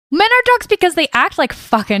dogs because they act like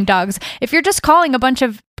fucking dogs. If you're just calling a bunch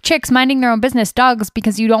of chicks minding their own business dogs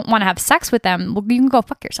because you don't want to have sex with them, well, you can go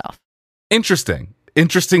fuck yourself. Interesting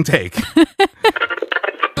take.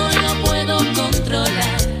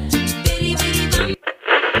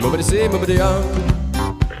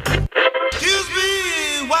 Excuse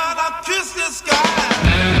me while I kiss the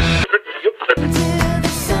sky. Till the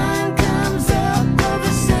sun comes up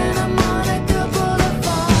over Santa Monica Boulevard.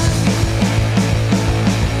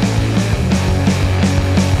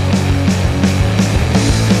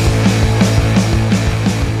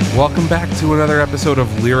 Welcome back to another episode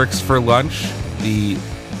of Lyrics for Lunch, the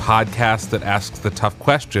podcast that asks the tough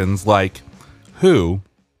questions like, who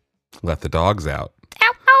let the dogs out?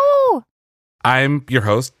 Ow, ow. I'm your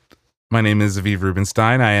host. My name is Aviv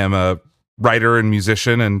Rubenstein. I am a writer and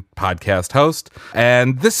musician and podcast host.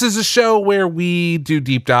 And this is a show where we do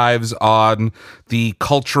deep dives on the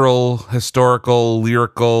cultural, historical,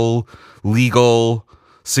 lyrical, legal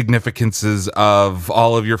significances of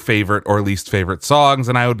all of your favorite or least favorite songs.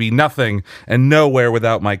 And I would be nothing and nowhere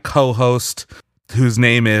without my co-host, whose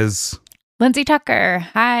name is Lindsay Tucker.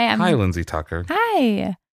 Hi, Hi, Lindsay Tucker.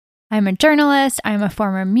 Hi. I'm a journalist. I'm a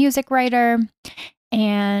former music writer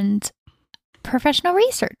and professional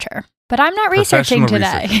researcher. But I'm not researching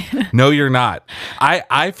today. No, you're not.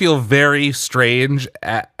 I feel very strange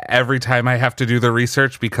every time I have to do the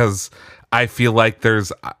research because I feel like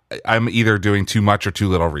I'm either doing too much or too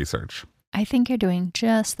little research. I think you're doing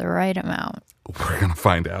just the right amount. We're going to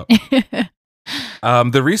find out.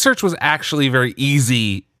 The research was actually very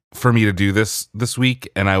easy for me to do this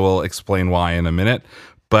week, and I will explain why in a minute.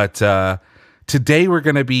 But today we're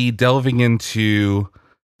going to be delving into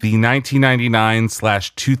the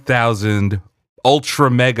 1999/2000 ultra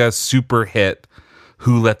mega super hit,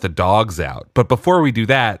 Who Let the Dogs Out. But before we do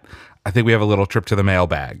that, I think we have a little trip to the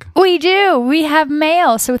mailbag. We do. We have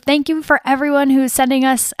mail. So thank you for everyone who's sending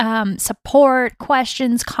us support,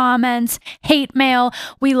 questions, comments, hate mail.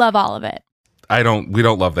 We love all of it. We don't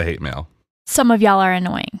love the hate mail. Some of y'all are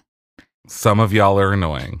annoying. Some of y'all are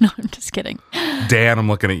annoying. No, I'm just kidding. Dan, I'm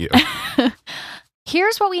looking at you.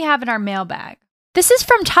 Here's what we have in our mailbag. This is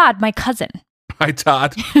from Todd, my cousin. Hi,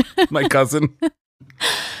 Todd, my cousin.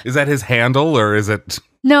 Is that his handle or is it?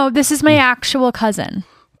 No, this is my actual cousin.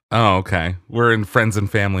 Oh, okay. We're in friends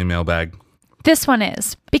and family mailbag. This one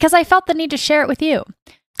is, because I felt the need to share it with you.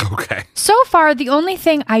 Okay. So far, the only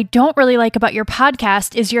thing I don't really like about your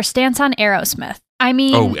podcast is your stance on Aerosmith. I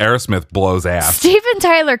mean... Oh, Aerosmith blows ass. Steven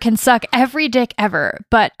Tyler can suck every dick ever,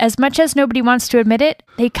 but as much as nobody wants to admit it,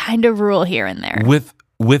 they kind of rule here and there.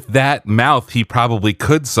 With that mouth, he probably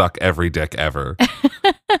could suck every dick ever.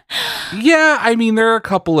 Yeah, I mean, there are a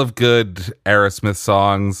couple of good Aerosmith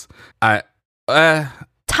songs.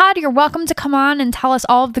 Todd, you're welcome to come on and tell us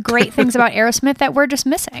all of the great things about Aerosmith that we're just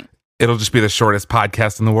missing. It'll just be the shortest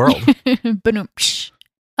podcast in the world. Ba-doom-psh.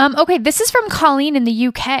 Okay, this is from Colleen in the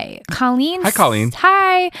UK. Hi, Colleen.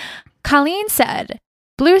 Hi. Colleen said,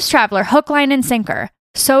 Blues Traveler, hook, line, and sinker.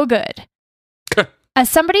 So good. As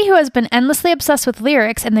somebody who has been endlessly obsessed with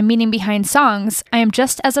lyrics and the meaning behind songs, I am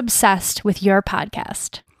just as obsessed with your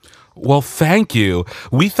podcast. Well, thank you.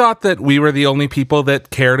 We thought that we were the only people that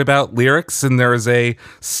cared about lyrics, and there was a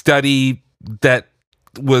study that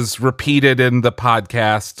was repeated in the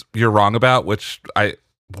podcast You're Wrong About, which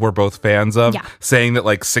we're both fans of, saying that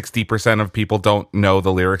like 60% of people don't know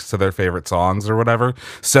the lyrics to their favorite songs or whatever.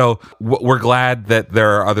 So we're glad that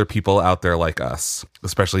there are other people out there like us,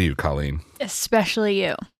 especially you, Colleen. Especially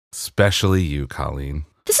you. Especially you, Colleen.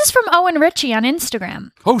 This is from Owen Ritchie on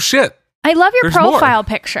Instagram. Oh, shit. I love your There's profile more.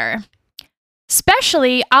 picture.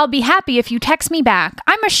 Especially, I'll be happy if you text me back.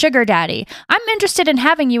 I'm a sugar daddy. I'm interested in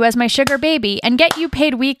having you as my sugar baby and get you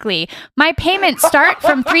paid weekly. My payments start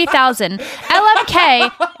from $3,000.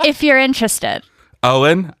 LMK if you're interested.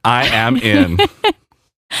 Owen, I am in.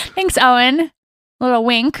 Thanks, Owen. A little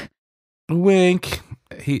wink. Wink.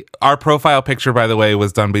 Our profile picture, by the way,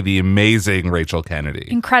 was done by the amazing Rachel Kennedy.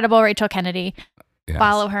 Incredible Rachel Kennedy. Yes.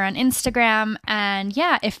 Follow her on Instagram. And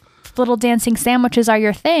yeah, if little dancing sandwiches are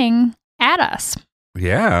your thing, add us.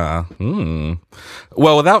 Yeah.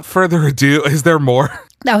 Well, without further ado, is there more?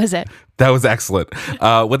 That was it. That was excellent.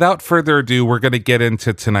 Without further ado, we're going to get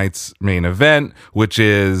into tonight's main event, which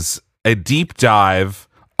is a deep dive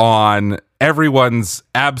on everyone's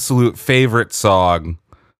absolute favorite song,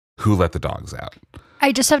 Who Let the Dogs Out.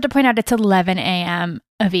 I just have to point out it's 11 a.m.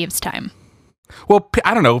 Aviv's time. Well,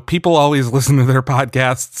 I don't know. People always listen to their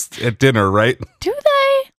podcasts at dinner, right? Do they?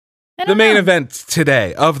 The main event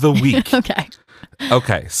today of the week.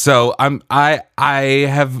 Okay. So I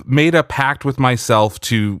have made a pact with myself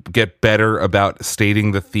to get better about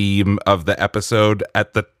stating the theme of the episode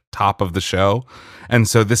at the top of the show. And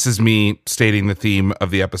so this is me stating the theme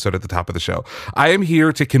of the episode at the top of the show. I am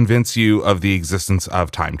here to convince you of the existence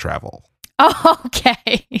of time travel. Oh,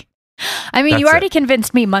 okay. I mean, you That's already it.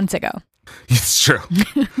 convinced me months ago. It's true.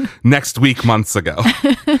 Next week, months ago.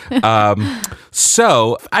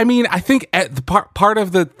 So, I mean, I think the part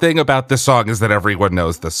of the thing about this song is that everyone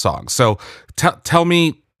knows this song. So tell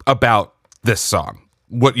me about this song,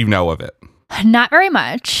 what you know of it. Not very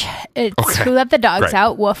much. It's Okay. Who Let the Dogs Great.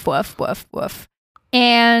 Out? Woof, woof, woof, woof.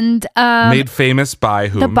 And Made famous by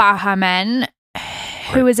whom? the Baha Men,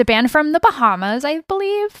 who is a band from the Bahamas, I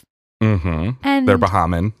believe. Mm-hmm. And They're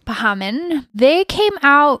Bahaman. Bahaman. They came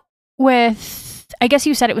out with, I guess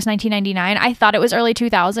you said it was 1999. I thought it was early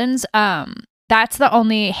 2000s. That's the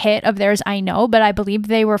only hit of theirs I know, but I believe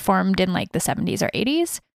they were formed in like the 70s or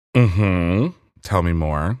 80s. Mm-hmm. Tell me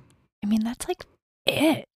more. I mean, that's like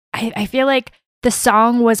it. I feel like the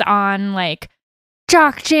song was on like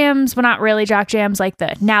jock jams, but not really jock jams, like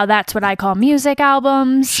the Now That's What I Call Music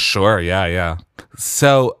albums. Sure, yeah.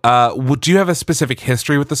 So, do you have a specific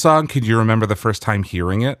history with the song? Could you remember the first time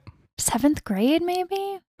hearing it? 7th grade,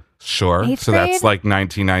 maybe? Sure. 8th So grade? that's like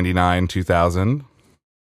 1999, 2000.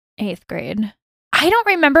 8th grade. I don't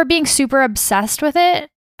remember being super obsessed with it.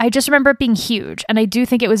 I just remember it being huge. And I do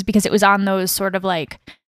think it was because it was on those sort of like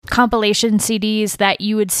compilation CDs that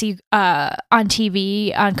you would see on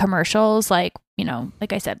TV on commercials, like, you know,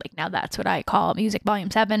 like I said, like Now That's What I Call Music Volume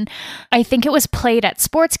 7. I think it was played at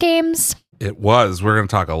sports games. It was. We're going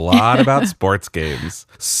to talk a lot about sports games.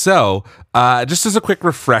 So, just as a quick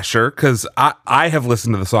refresher, because I have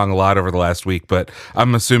listened to the song a lot over the last week, but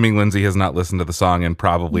I'm assuming Lindsay has not listened to the song in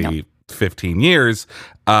probably 15 years.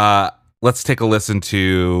 Let's take a listen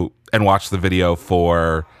to and watch the video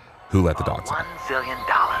for Who Let the Dogs Out. $1 zillion.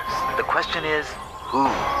 The question is, who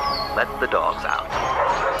let the dogs out?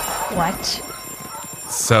 What?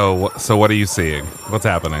 So what are you seeing? What's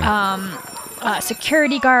happening?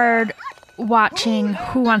 Security guard watching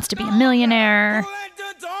Who Wants to Be a Millionaire.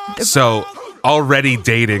 So already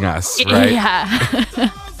dating us, right? Yeah.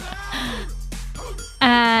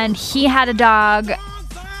 And he had a dog,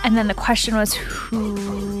 and then the question was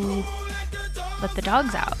who let the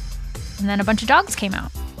dogs out? And then a bunch of dogs came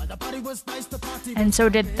out. And so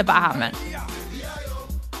did the Bahaman.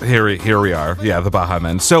 Here we are. Yeah, the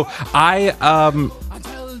Bahaman. So I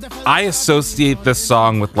associate this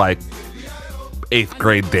song with like 8th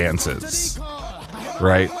grade dances,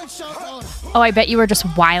 right? Oh, I bet you were just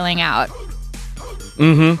wiling out.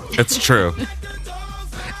 Mm-hmm. It's true.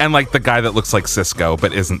 And like the guy that looks like Cisco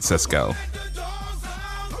but isn't Cisco.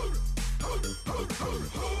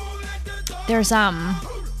 There's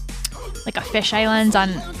like a fish islands on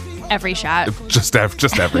every shot. Just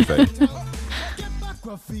everything.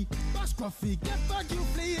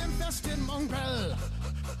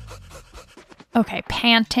 Okay,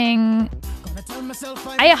 panting.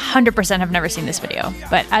 I 100% have never seen this video,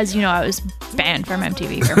 but as you know, I was banned from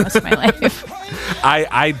MTV for most of my life.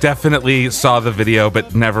 I definitely saw the video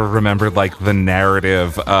but never remembered like the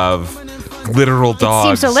narrative of literal dogs. It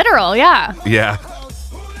seems so literal, yeah. Yeah.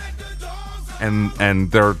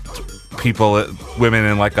 And there are people, women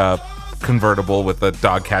in like a convertible with a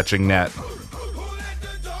dog catching net.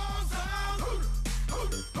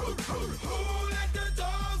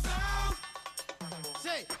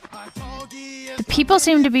 The people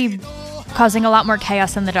seem to be causing a lot more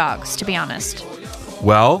chaos than the dogs, to be honest.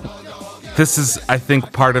 Well, this is, I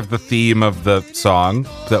think, part of the theme of the song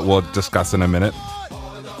that we'll discuss in a minute.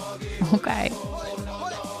 Okay.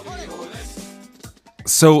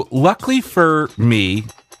 So, luckily for me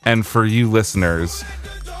and for you listeners,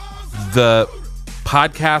 the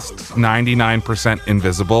podcast 99%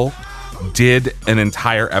 Invisible did an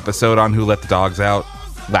entire episode on Who Let the Dogs Out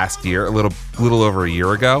last year, a little over a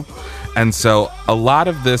year ago. And so a lot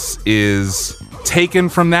of this is taken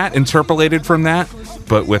from that, interpolated from that,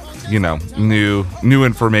 but with, you know, new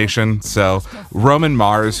information. So Roman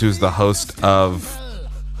Mars, who's the host of...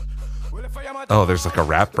 Oh, there's like a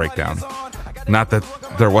rap breakdown. Not that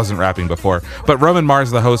there wasn't rapping before, but Roman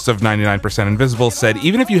Mars, the host of 99% Invisible, said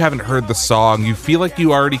even if you haven't heard the song, you feel like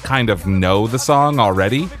you already kind of know the song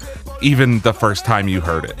already, even the first time you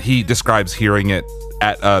heard it. He describes hearing it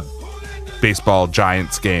at a baseball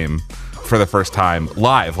Giants game for the first time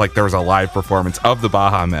live, like there was a live performance of the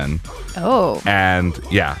Baha Men. Oh. And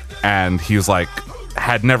yeah, and he was like,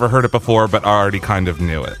 had never heard it before, but already kind of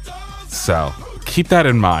knew it. So keep that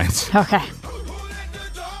in mind. Okay.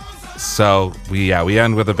 So we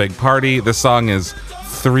end with a big party. This song is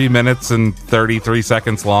 3 minutes and 33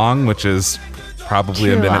 seconds long, which is probably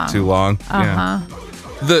Too a minute long. too long. Uh-huh. Yeah.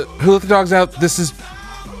 The Who Let the Dogs Out, this is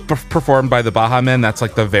performed by the Baha Men. That's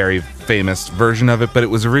like the very famous version of it, but it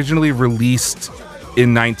was originally released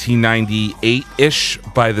in 1998-ish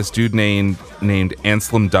by this dude named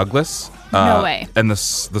Anselm Douglas. No way. And the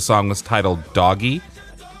song was titled Doggy.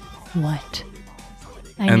 What?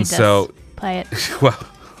 I And need so- this. Play it.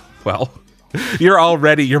 Well,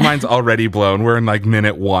 your mind's already blown. We're in like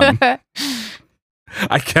minute 1.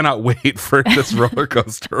 I cannot wait for this roller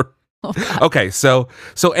coaster. Okay, so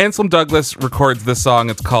Anselm Douglas records this song.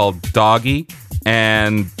 It's called Doggy,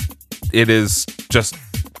 and it is just,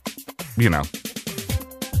 Hey,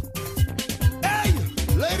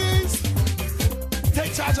 ladies,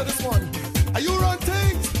 take charge of this one. Are you run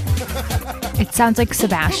things? It sounds like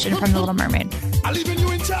Sebastian from The Little Mermaid. I'm leaving you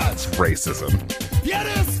in charge. racism. Hear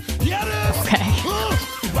this, hear this. Okay.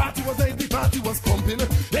 The party was the party was pumping.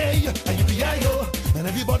 Hey, and yippee-yi-yo, and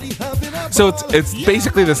everybody having a So ball. it's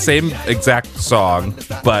basically the same exact song,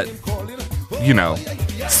 but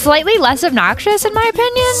Slightly less obnoxious, in my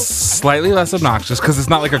opinion. slightly less obnoxious because it's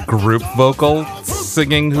not like a group vocal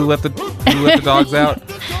singing "Who Let the Dogs Out,"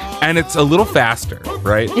 and it's a little faster,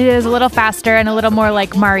 right? It is a little faster and a little more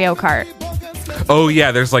like Mario Kart. Oh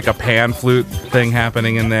yeah, there's like a pan flute thing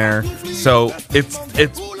happening in there. So it's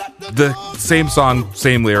the same song,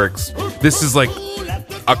 same lyrics. This is like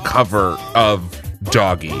a cover of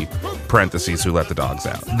Doggy (parentheses Who Let the Dogs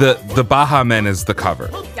Out). The Baha Men is the cover.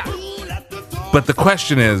 But the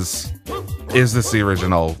question is this the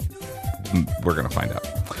original? We're gonna find out.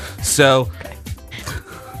 So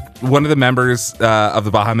one of the members of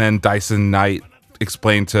the Baha Men, Dyson Knight,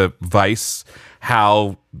 explained to Vice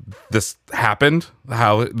how this happened,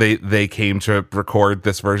 how they came to record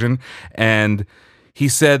this version. And he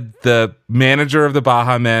said the manager of the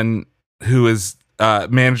Baha Men, who is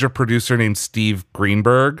manager producer named Steve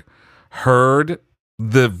Greenberg, heard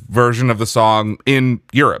the version of the song in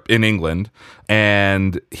Europe, in England,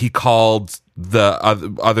 and he called the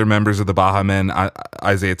other members of the Baha Men,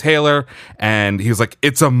 Isaiah Taylor, and he was like,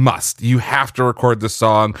 it's a must. You have to record this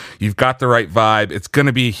song. You've got the right vibe. It's going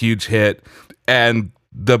to be a huge hit. And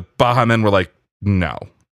the Baha Men were like, no,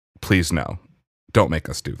 please no. Don't make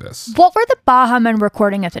us do this. What were the Baha Men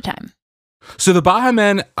recording at the time? So the Baha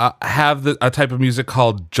Men have a type of music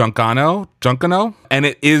called Junkano,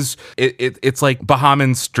 and it's like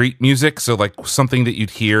Bahamian street music, so like something that you'd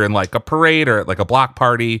hear in like a parade or at like a block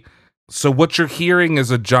party. So what you're hearing is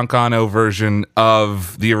a Junkano version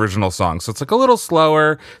of the original song. So it's like a little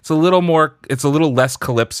slower, it's a little less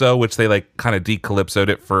calypso, which they like kind of de-calypsoed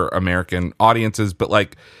it for American audiences, but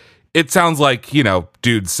like it sounds like,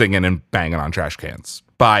 dudes singing and banging on trash cans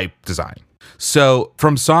by design. So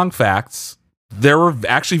from Song Facts, there were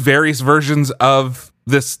actually various versions of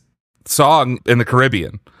this song in the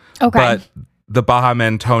Caribbean. Okay. But the Baha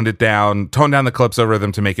Men toned down the calypso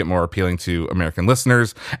rhythm to make it more appealing to American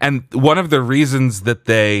listeners. And one of the reasons that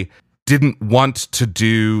they didn't want to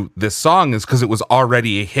do this song is because it was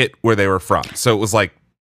already a hit where they were from. So it was like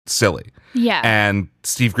silly. Yeah. And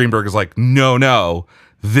Steve Greenberg is like, no,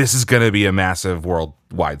 this is going to be a massive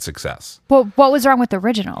worldwide success. Well, what was wrong with the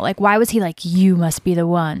original? Like, why was he like, you must be the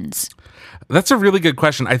ones? That's a really good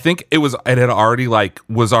question. I think it was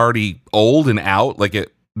already old and out.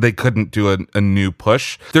 Like they couldn't do a new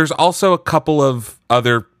push. There's also a couple of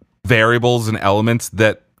other variables and elements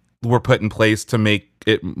that were put in place to make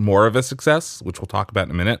it more of a success, which we'll talk about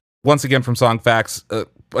in a minute. Once again, from Song Facts,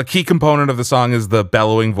 a key component of the song is the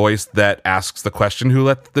bellowing voice that asks the question, who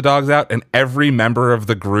let the dogs out? And every member of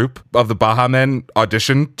the group of the Baha Men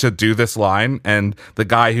auditioned to do this line. And the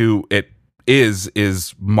guy who it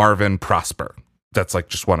is Marvin Prosper. That's like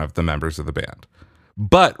just one of the members of the band.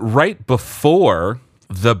 But right before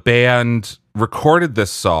the band recorded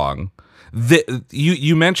this song,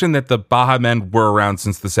 you mentioned that the Baha Men were around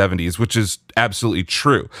since the 70s, which is absolutely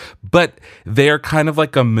true. But they're kind of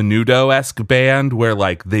like a Menudo-esque band where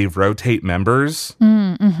like they rotate members.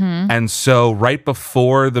 Mm-hmm. And so right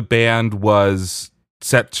before the band was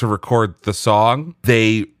set to record the song,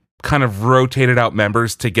 they kind of rotated out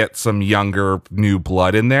members to get some younger new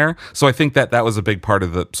blood in there. So I think that was a big part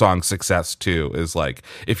of the song's success too, is like,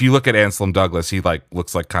 if you look at Anselm Douglas, he like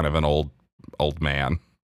looks like kind of an old man.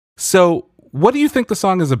 So what do you think the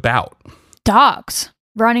song is about? Dogs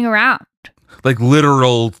running around. Like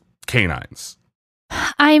literal canines.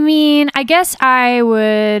 I mean, I guess I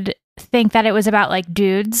would think that it was about like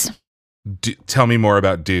dudes. Tell me more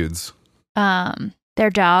about dudes.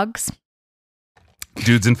 They're dogs.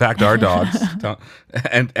 Dudes, in fact, are dogs.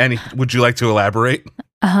 And would you like to elaborate?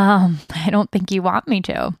 I don't think you want me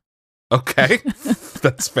to. Okay,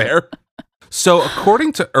 that's fair. So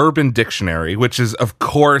according to Urban Dictionary, which is, of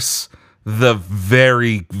course, the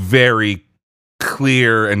very, very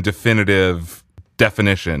clear and definitive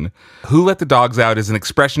definition. Who let the dogs out is an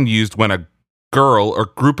expression used when a girl or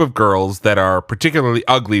group of girls that are particularly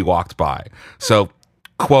ugly walked by. So,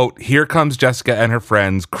 quote, here comes Jessica and her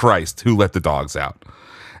friends. Christ, who let the dogs out?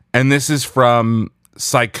 And this is from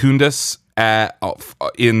Secundus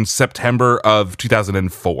in September of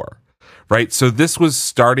 2004, right? So this was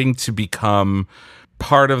starting to become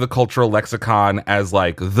part of the cultural lexicon as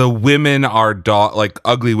like the women are like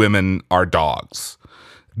ugly women are dogs.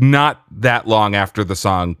 Not that long after the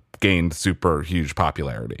song gained super huge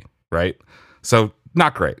popularity, right? So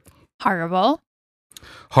not great. Horrible.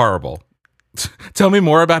 Tell me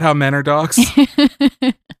more about how men are dogs.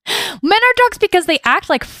 Men are dogs because they act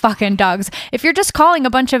like fucking dogs. If you're just calling a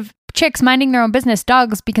bunch of chicks minding their own business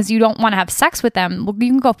dogs because you don't want to have sex with them, well, you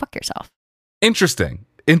can go fuck yourself. Interesting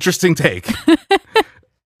take.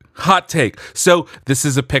 Hot take. So this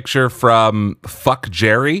is a picture from Fuck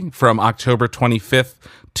Jerry from October 25th,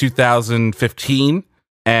 2015.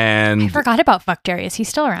 And I forgot about Fuck Jerry. Is he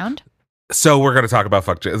still around? So we're going to talk about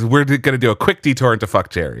Fuck Jerry. We're going to do a quick detour into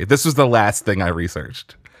Fuck Jerry. This was the last thing I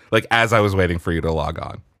researched, like as I was waiting for you to log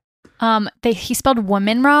on. He spelled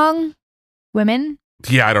woman wrong. Women?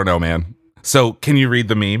 Yeah, I don't know, man. So can you read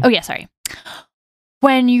the meme? Oh, yeah, sorry.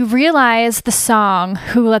 When you realize the song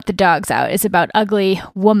Who Let the Dogs Out is about ugly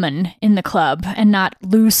woman in the club and not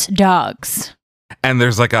loose dogs. And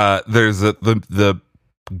there's like the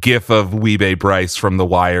gif of Weebay Bryce from The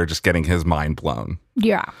Wire just getting his mind blown.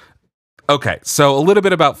 Yeah. Okay, so a little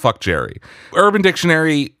bit about Fuck Jerry. Urban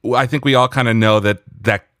Dictionary, I think we all kind of know that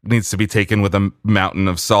needs to be taken with a mountain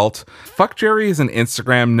of salt. Fuck Jerry is an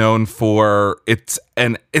Instagram known for it's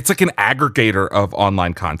like an aggregator of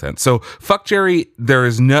online content. So Fuck Jerry, there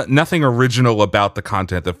is nothing original about the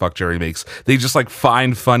content that Fuck Jerry makes. They just like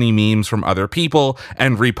find funny memes from other people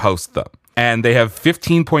and repost them. And they have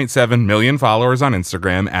 15.7 million followers on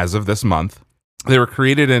Instagram as of this month. They were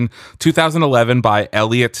created in 2011 by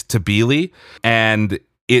Elliot Tabili, and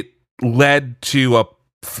it led to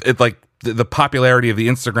the popularity of the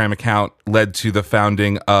Instagram account led to the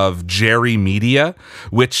founding of Jerry Media,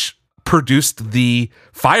 which produced the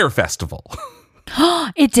Fyre Festival.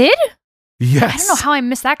 It did? Yes. I don't know how I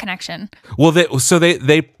missed that connection. Well,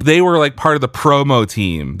 they were like part of the promo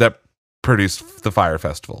team that produced the Fyre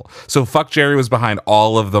Festival. So Fuck Jerry was behind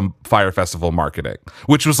all of the Fyre Festival marketing,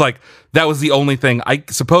 which was like, that was the only thing, I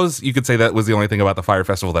suppose you could say that was the only thing about the Fyre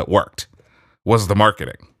Festival that worked, was the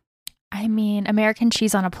marketing. I mean, American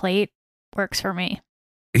cheese on a plate works for me.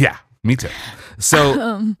 Yeah, me too.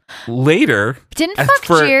 So later... Didn't Fuck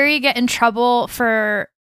Jerry get in trouble for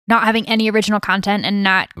not having any original content and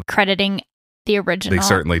not crediting the original? They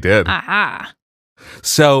certainly did. Aha.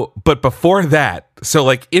 So, but before that, so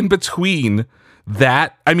like in between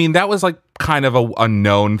that, I mean, that was like kind of a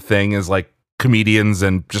known thing, is like comedians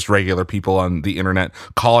and just regular people on the internet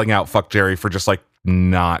calling out Fuck Jerry for just like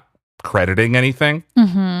not crediting anything.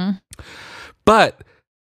 Mm-hmm. But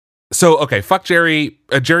so, okay, Fuck Jerry,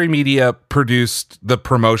 Jerry Media produced the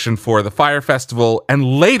promotion for the Fyre Festival,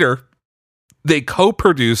 and later they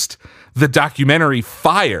co-produced the documentary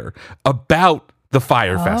Fyre about the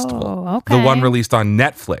Fyre Festival, okay. The one released on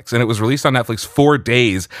Netflix. And it was released on Netflix 4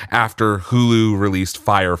 days after Hulu released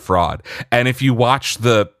Fyre Fraud. And if you watch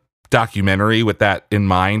the documentary with that in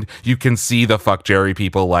mind, you can see the Fuck Jerry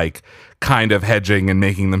people like kind of hedging and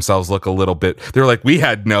making themselves look a little bit, they're like, we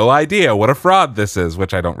had no idea what a fraud this is,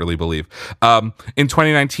 which I don't really believe. In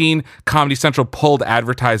 2019, Comedy Central pulled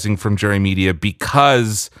advertising from Jerry Media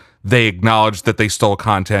because they acknowledged that they stole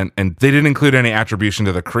content, and they didn't include any attribution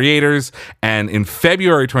to the creators. And in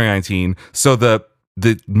February 2019, so the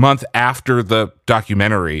month after the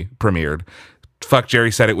documentary premiered, Fuck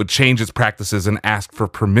Jerry said it would change its practices and ask for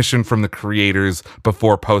permission from the creators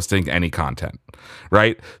before posting any content,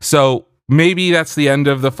 right? So maybe that's the end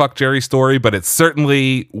of the Fuck Jerry story, but it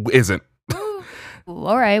certainly isn't.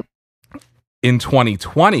 All right. In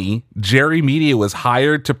 2020, Jerry Media was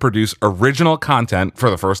hired to produce original content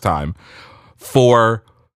for the first time for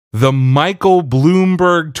the Michael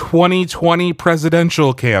Bloomberg 2020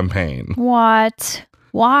 presidential campaign. What?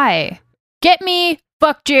 Why? Get me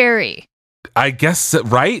Fuck Jerry. I guess,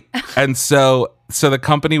 right? And so the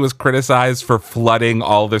company was criticized for flooding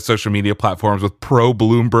all their social media platforms with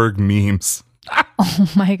pro-Bloomberg memes. Oh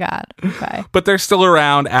my God. Okay. But they're still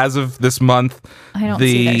around as of this month. I don't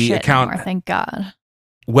the see their shit account anymore, thank God.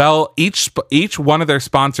 Well, each one of their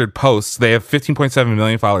sponsored posts, they have 15.7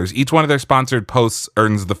 million followers. Each one of their sponsored posts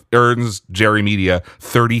earns Jerry Media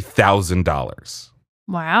 $30,000.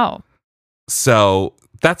 Wow. So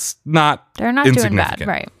that's not They're not doing insignificant. bad,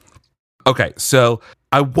 right? Okay, so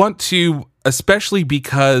I want to, especially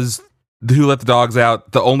because Who Let the Dogs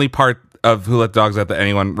Out, the only part of Who Let the Dogs Out that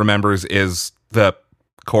anyone remembers is the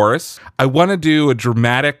chorus. I want to do a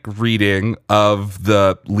dramatic reading of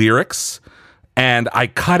the lyrics, and I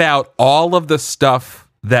cut out all of the stuff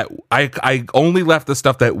that I only left the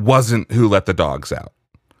stuff that wasn't Who Let the Dogs Out.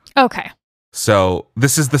 Okay. So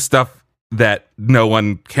this is the stuff that no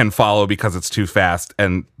one can follow because it's too fast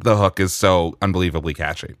and the hook is so unbelievably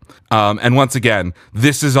catchy. And once again,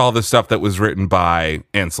 this is all the stuff that was written by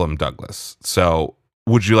Anselm Douglas. So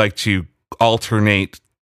would you like to alternate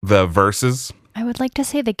the verses? I would like to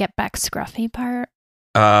say the Get Back Scruffy part.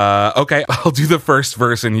 Okay, I'll do the first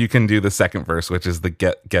verse and you can do the second verse, which is the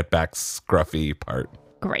get back scruffy part.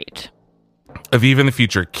 Great. Aviva in the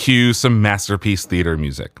future, cue some masterpiece theater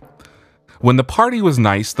music. When the party was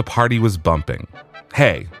nice, the party was bumping.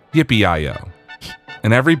 Hey, yippee-yi-yo.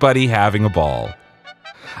 And everybody having a ball.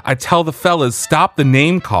 I tell the fellas, stop the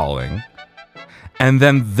name calling. And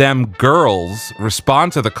then them girls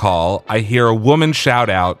respond to the call. I hear a woman shout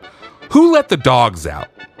out, who let the dogs out?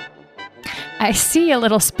 I see a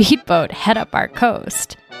little speedboat head up our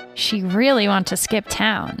coast. She really want to skip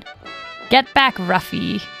town. Get back,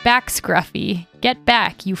 Ruffy. Back, Scruffy. Get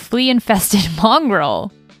back, you flea-infested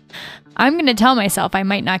mongrel. I'm gonna tell myself I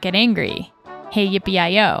might not get angry. Hey,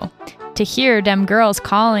 yippee-yi-yo. To hear them girls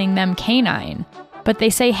calling them canine. But they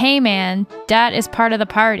say, hey man, dat is part of the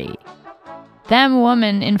party. Them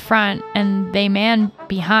woman in front and they man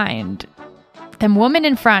behind. Them woman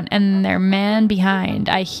in front and their man behind.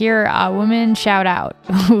 I hear a woman shout out,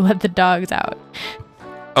 who let the dogs out.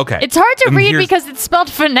 Okay. It's hard to And read here's- because it's spelled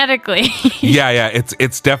phonetically. Yeah,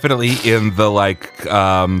 it's definitely in the like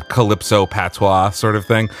calypso patois sort of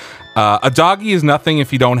thing. A doggy is nothing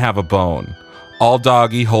if you don't have a bone. All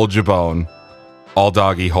doggy, hold your bone. All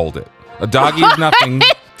doggy, hold it. A doggy is nothing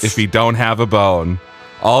if you don't have a bone.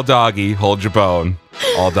 All doggy, hold your bone.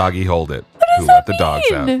 All doggy, hold it. Who let the dogs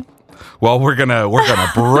out? Well, we're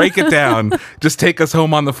gonna break it down. Just take us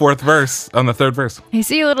home on the third verse. I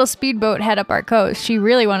see a little speedboat head up our coast. She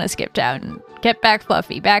really want to skip town. Get back,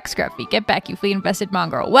 Fluffy. Back, Scruffy. Get back, you flea-infested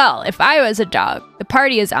mongrel. Well, if I was a dog, the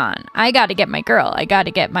party is on. I gotta get my girl. I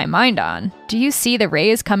gotta get my mind on. Do you see the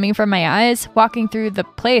rays coming from my eyes? Walking through the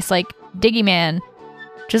place like Diggy Man.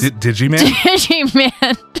 Just Digiman?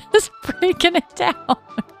 Diggy-Man. Just breaking it down.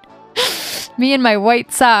 Me and my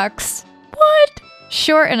white socks. What?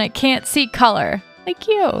 Short and I can't see color. Like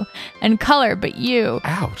you. And color but you.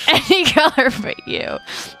 Ouch. Any color but you.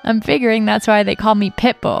 I'm figuring that's why they call me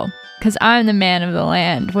Pitbull. Because I'm the man of the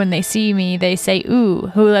land. When they see me, they say, ooh,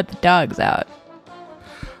 who let the dogs out?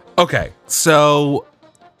 Okay, so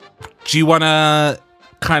do you want to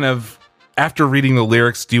kind of, after reading the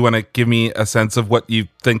lyrics, do you want to give me a sense of what you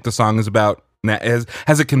think the song is about?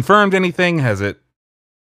 Has it confirmed anything? Has it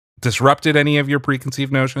disrupted any of your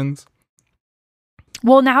preconceived notions?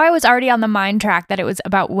 Well, now I was already on the mind track that it was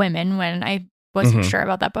about women when I wasn't sure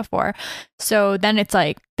about that before. So then it's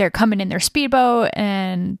like they're coming in their speedboat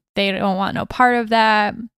and they don't want no part of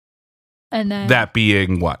that. And then That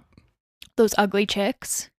being what? those ugly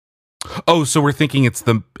chicks. Oh, so we're thinking it's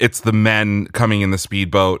the men coming in the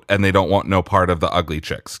speedboat and they don't want no part of the ugly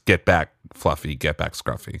chicks. Get back, Fluffy. Get back,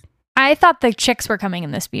 Scruffy. I thought the chicks were coming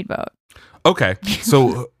in the speedboat. Okay,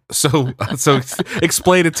 so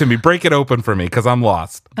explain it to me. Break it open for me because I'm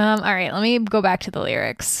lost. All right, let me go back to the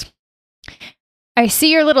lyrics. I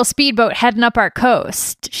see your little speedboat heading up our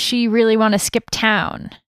coast. She really want to skip town.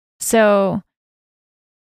 So,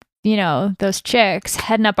 you know, those chicks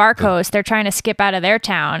heading up our coast, they're trying to skip out of their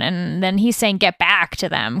town. And then he's saying get back to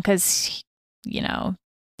them because, you know,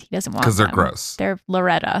 he doesn't want them. Because they're gross. They're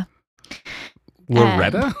Loretta.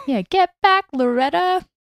 Loretta? And, yeah, get back, Loretta.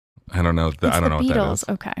 I don't know. I don't know what that Beatles. is.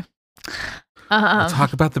 Okay. We'll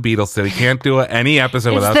talk about the Beatles today. Can't do any episode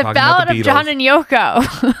It's without the talking Ballad about the of Beatles. John and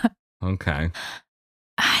Yoko. Okay.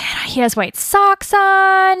 He has white socks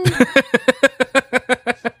on.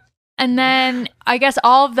 And then I guess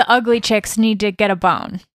all of the ugly chicks need to get a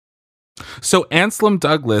bone. So Anselm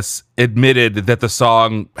Douglas admitted that the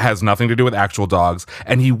song has nothing to do with actual dogs,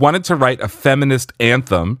 and he wanted to write a feminist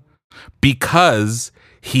anthem because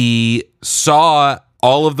he saw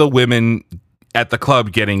all of the women at the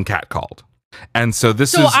club getting catcalled. And so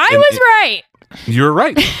this So is I was right. You're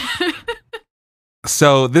right.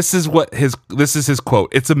 So this is his quote.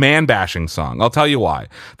 It's a man-bashing song. I'll tell you why.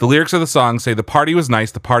 The lyrics of the song say, the party was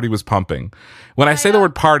nice, the party was pumping. When I say the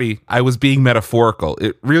word party, I was being metaphorical.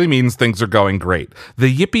 It really means things are going great.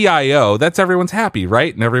 The yippee-yi-yo, that's everyone's happy,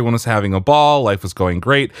 right? And everyone was having a ball, life was going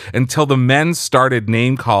great, until the men started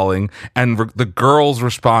name-calling and the girls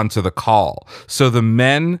respond to the call. So the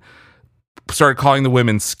men started calling the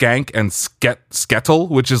women skank and skettle,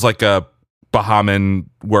 which is like a Bahamian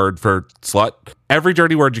word for slut. Every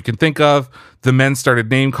dirty word you can think of. The men started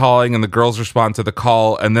name calling and the girls respond to the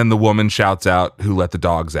call. And then the woman shouts out, "Who let the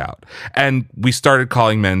dogs out?" And we started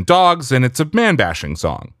calling men dogs, and it's a man bashing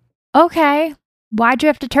song. Okay. Why'd you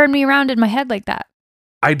have to turn me around in my head like that?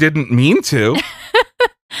 I didn't mean to.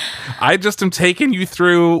 I just am taking you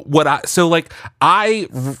through what I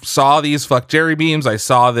saw these Fuck Jerry memes. I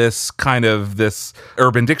saw this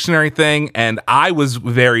Urban Dictionary thing, and I was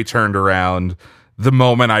very turned around the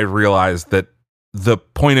moment I realized that the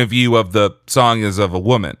point of view of the song is of a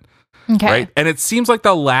woman. Okay. Right? And it seems like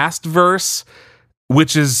the last verse,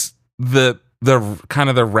 which is the kind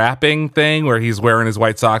of the rapping thing where he's wearing his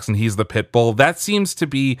white socks and he's the pit bull, that seems to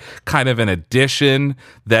be kind of an addition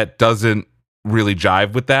that doesn't really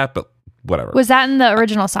jive with that, but whatever. Was that in the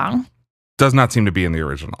original song? Does not seem to be in the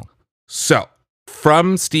original. So,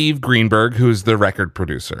 from Steve Greenberg, who is the record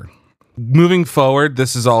producer. Moving forward,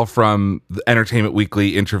 this is all from the Entertainment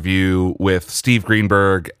Weekly interview with Steve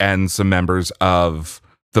Greenberg and some members of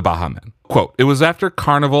the Bahamen. Quote, "It was after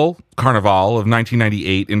Carnival of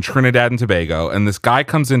 1998 in Trinidad and Tobago, and this guy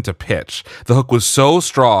comes in to pitch. The hook was so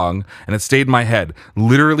strong, and it stayed in my head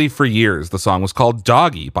literally for years. The song was called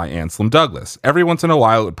Doggy by Anselm Douglas. Every once in a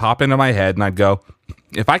while, it would pop into my head, and I'd go,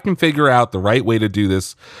 if I can figure out the right way to do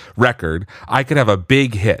this record, I could have a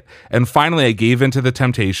big hit. And finally, I gave in to the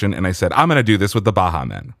temptation, and I said, I'm going to do this with the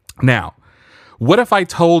Bahamen. Now, what if I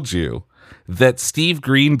told you that Steve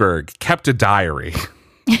Greenberg kept a diary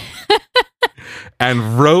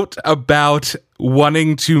and wrote about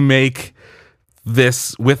wanting to make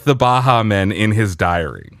this with the Bahamen in his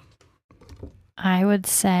diary? I would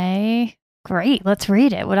say, great, let's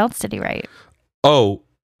read it. What else did he write? Oh,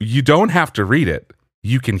 you don't have to read it.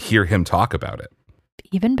 You can hear him talk about it.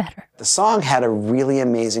 Even better. The song had a really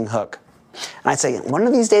amazing hook. And I'd say, one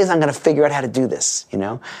of these days I'm going to figure out how to do this,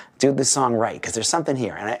 do this song right, because there's something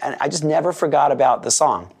here. And I just never forgot about the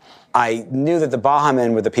song. I knew that the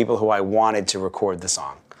Bahamen were the people who I wanted to record the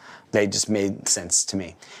song. They just made sense to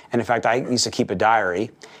me. And in fact, I used to keep a diary,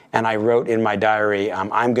 and I wrote in my diary,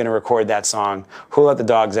 I'm going to record that song, Who Let the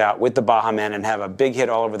Dogs Out, with the Bahamen and have a big hit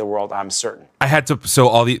all over the world, I'm certain. I had to, so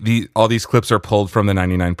all these clips are pulled from the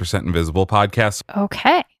 99% Invisible podcast.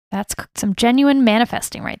 Okay. That's some genuine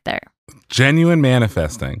manifesting right there. Genuine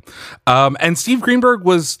manifesting. And Steve Greenberg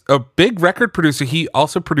was a big record producer. He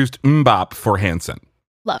also produced Mbop for Hanson.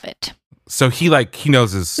 Love it. So he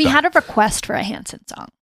knows his We stuff. had a request for a Hanson song.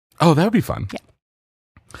 Oh, that would be fun.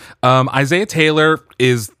 Yeah. Isaiah Taylor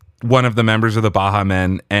is one of the members of the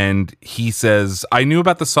Bahamen, and he says, I knew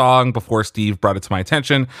about the song before Steve brought it to my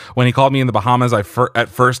attention. When he called me in the Bahamas, at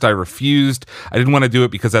first I refused. I didn't want to do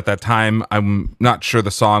it because at that time, I'm not sure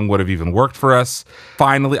the song would have even worked for us.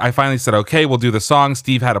 I finally said, okay, we'll do the song.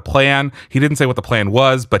 Steve had a plan. He didn't say what the plan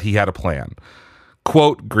was, but he had a plan.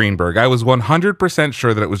 Quote Greenberg, I was 100%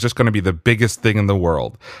 sure that it was just going to be the biggest thing in the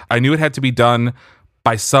world. I knew it had to be done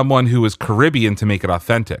by someone who was Caribbean to make it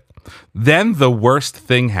authentic. Then the worst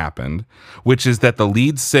thing happened, which is that the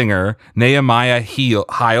lead singer, Nehemiah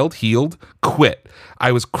Heald, quit.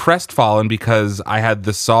 I was crestfallen because I had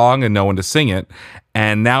the song and no one to sing it.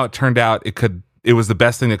 And now it turned out it was the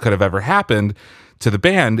best thing that could have ever happened to the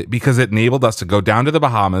band because it enabled us to go down to the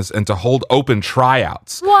Bahamas and to hold open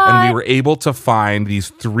tryouts. What? And we were able to find these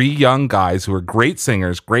 3 young guys who were great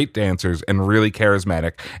singers, great dancers, and really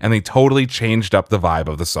charismatic. And they totally changed up the vibe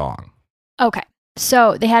of the song. Okay.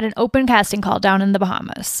 So they had an open casting call down in the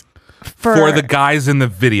Bahamas. For the guys in the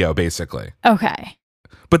video, basically. Okay.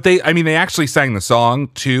 But they actually sang the song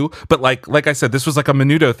too. But like I said, this was like a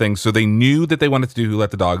Menudo thing. So they knew that they wanted to do Who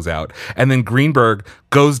Let the Dogs Out. And then Greenberg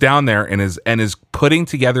goes down there and is putting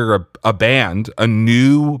together a band, a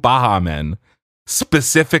new Bahamen,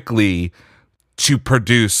 specifically to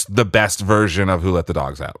produce the best version of Who Let the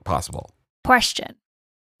Dogs Out possible. Question.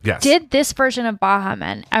 Yes. Did this version of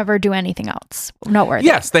Bahamen ever do anything else noteworthy?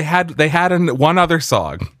 Yes, they had one other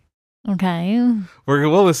song. Okay.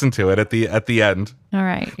 We'll listen to it at the end. All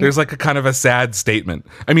right. There's like a kind of a sad statement.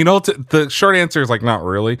 I mean, the short answer is like not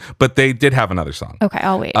really, but they did have another song. Okay,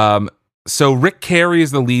 I'll wait. So Rick Carey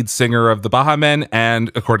is the lead singer of the Bahamen,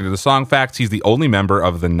 and according to the Song Facts, he's the only member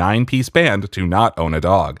of the 9-piece band to not own a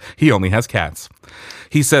dog. He only has cats.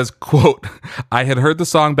 He says, quote, I had heard the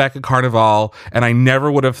song back at Carnival, and I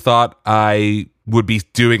never would have thought I would be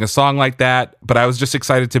doing a song like that, but I was just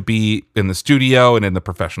excited to be in the studio and in the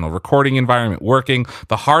professional recording environment working.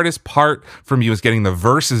 The hardest part for me was getting the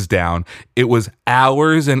verses down. It was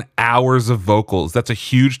hours and hours of vocals. That's a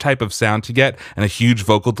huge type of sound to get and a huge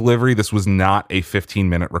vocal delivery. This was not a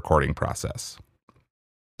 15-minute recording process.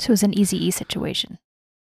 So it was an Eazy-E situation.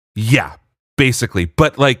 Yeah, Basically,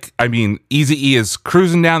 but like, I mean, Eazy-E is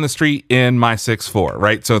cruising down the street in my 6'4",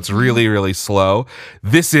 right? So it's really, really slow.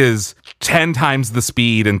 This is 10 times the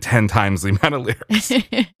speed and 10 times the amount of lyrics.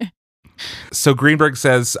 So Greenberg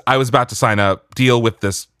says, I was about to sign a deal with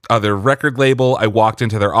this other record label. I walked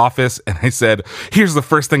into their office and I said, here's the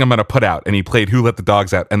first thing I'm going to put out. And he played Who Let the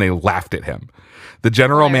Dogs Out, and they laughed at him. The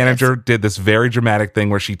general manager did this very dramatic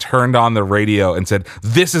thing where she turned on the radio and said,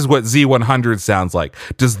 this is what Z100 sounds like.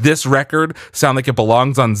 Does this record sound like it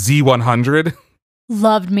belongs on Z100?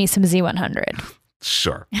 Loved me some Z100.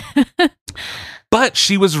 Sure. But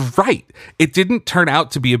she was right. It didn't turn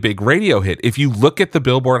out to be a big radio hit. If you look at the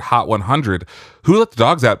Billboard Hot 100, Who Let the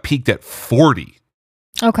Dogs Out peaked at 40.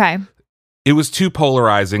 Okay. It was too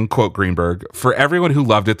polarizing, quote Greenberg. For everyone who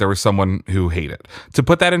loved it, there was someone who hated it. To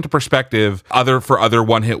put that into perspective, for other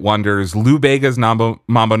one-hit wonders, Lou Bega's Mambo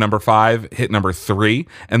number 5 hit number 3,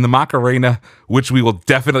 and the Macarena, which we will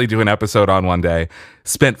definitely do an episode on one day,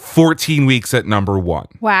 spent 14 weeks at number 1.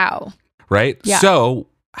 Wow. Right? Yeah. So,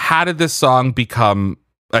 how did this song become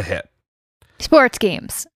a hit? Sports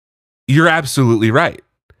games. You're absolutely right.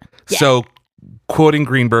 Yeah. So, quoting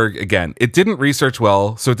Greenberg again, it didn't research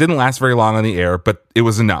well, so it didn't last very long on the air, but it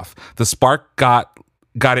was enough. The spark got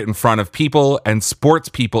it in front of people and sports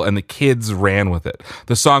people, and the kids ran with it.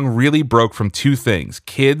 The song really broke from two things,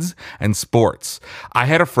 kids and sports. I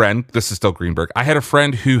had a friend, this is still Greenberg, I had a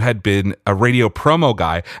friend who had been a radio promo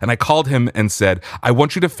guy, and I called him and said, I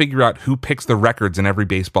want you to figure out who picks the records in every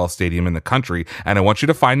baseball stadium in the country, and I want you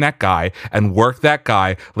to find that guy and work that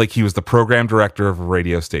guy like he was the program director of a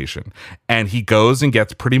radio station. And he goes and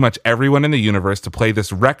gets pretty much everyone in the universe to play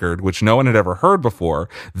this record, which no one had ever heard before.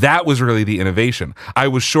 That was really the innovation. I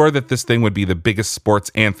was sure that this thing would be the biggest sports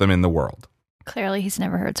anthem in the world. Clearly, he's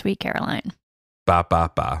never heard Sweet Caroline. Ba, ba,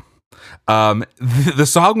 ba. The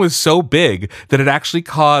song was so big that it actually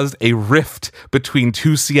caused a rift between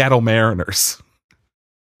two Seattle Mariners.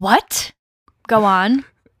 What? Go on.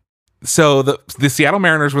 So the Seattle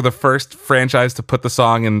Mariners were the first franchise to put the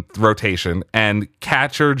song in rotation, and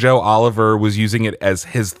catcher Joe Oliver was using it as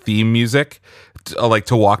his theme music,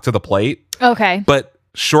 to walk to the plate. Okay. But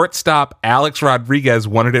shortstop Alex Rodriguez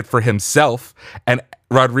wanted it for himself, and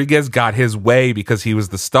Rodriguez got his way because he was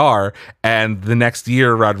the star, and the next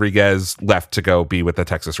year Rodriguez left to go be with the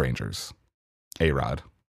Texas Rangers. A-Rod.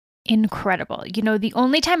 Incredible. You know, the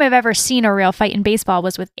only time I've ever seen a real fight in baseball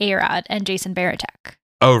was with A-Rod and Jason Varitek.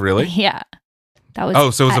 Oh, really? Yeah. That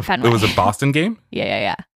was so at Fenway. it was a Boston game?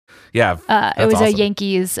 Yeah. Yeah. It was awesome. a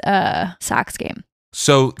Yankees Sox game.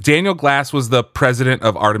 So Daniel Glass was the president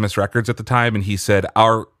of Artemis Records at the time, and he said,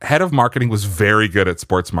 our head of marketing was very good at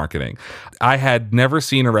sports marketing. I had never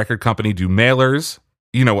seen a record company do mailers.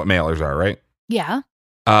 You know what mailers are, right? Yeah.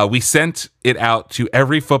 We sent it out to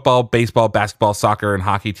every football, baseball, basketball, soccer, and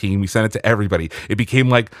hockey team. We sent it to everybody. It became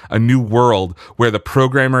like a new world where the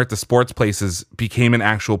programmer at the sports places became an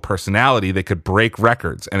actual personality that could break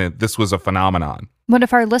records, and this was a phenomenon. What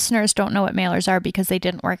if our listeners don't know what mailers are because they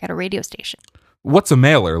didn't work at a radio station? What's a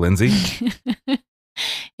mailer, Lindsay?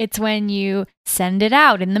 It's when you send it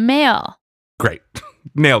out in the mail. Great.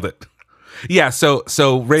 Nailed it. Yeah, so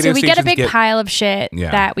radio So we get a stations big pile of shit Yeah.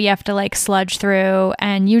 that we have to sludge through,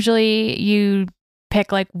 and usually you pick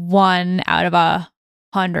one out of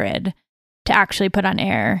 100 to actually put on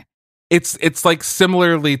air. It's like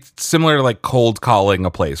similar to like cold calling a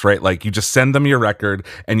place, right? Like you just send them your record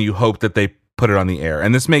and you hope that they put it on the air.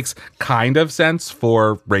 And this makes kind of sense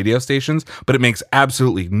for radio stations, but it makes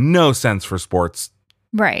absolutely no sense for sports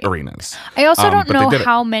Right. arenas. I also don't but they know did it.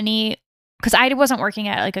 how many, because I wasn't working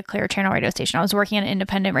at a Clear Channel radio station. I was working at an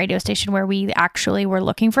independent radio station where we actually were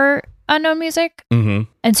looking for unknown music.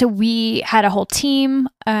 Mm-hmm. And so we had a whole team,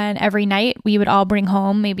 and every night we would all bring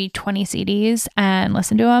home maybe 20 CDs and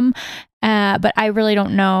listen to them. But I really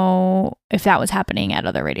don't know if that was happening at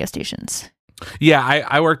other radio stations. Yeah,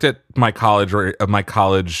 I worked at my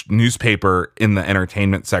college newspaper in the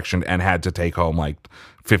entertainment section and had to take home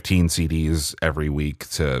 15 CDs every week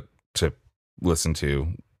to listen to,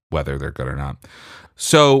 whether they're good or not.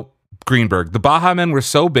 So Greenberg, the Baja Men were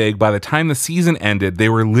so big, by the time the season ended, they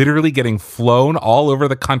were literally getting flown all over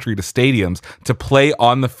the country to stadiums to play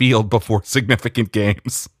on the field before significant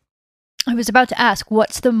games. I was about to ask,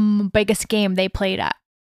 what's the biggest game they played at?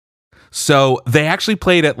 So they actually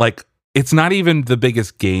played at it's not even the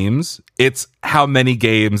biggest games, it's how many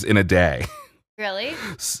games in a day. Really?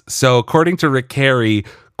 So according to Rick Carey,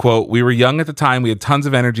 Quote, we were young at the time. We had tons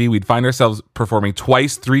of energy. We'd find ourselves performing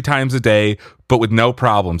twice, 3 times a day, but with no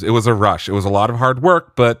problems. It was a rush. It was a lot of hard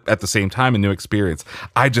work, but at the same time, a new experience.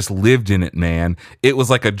 I just lived in it, man. It was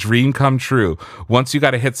like a dream come true. Once you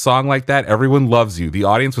got a hit song like that, everyone loves you. The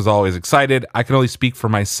audience was always excited. I can only speak for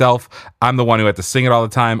myself. I'm the one who had to sing it all the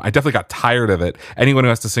time. I definitely got tired of it. Anyone who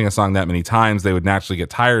has to sing a song that many times, they would naturally get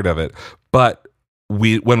tired of it. But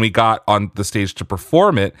when we got on the stage to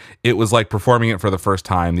perform it, it was like performing it for the first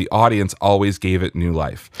time. The audience always gave it new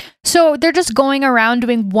life. So they're just going around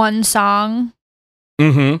doing one song.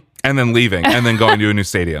 Mm-hmm. And then leaving, and then going to a new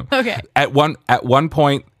stadium. Okay. At one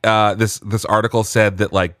point, this article said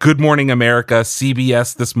that like Good Morning America,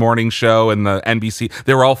 CBS This Morning Show, and the NBC,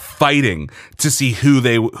 they were all fighting to see who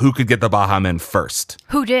could get the Baha Men first.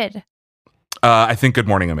 Who did? I think Good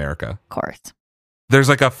Morning America. Of course. There's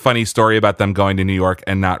like a funny story about them going to New York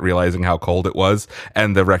and not realizing how cold it was,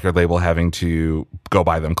 and the record label having to go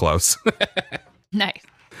buy them clothes. Nice.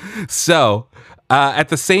 So, at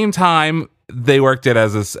the same time they worked it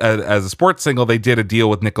as a sports single, they did a deal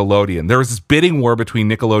with Nickelodeon. There was this bidding war between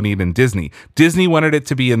Nickelodeon and Disney. Disney wanted it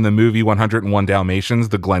to be in the movie 101 Dalmatians,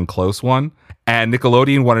 the Glenn Close one, and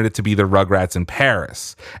Nickelodeon wanted it to be the Rugrats in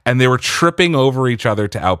Paris. And they were tripping over each other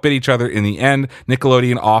to outbid each other. In the end,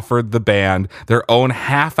 Nickelodeon offered the band their own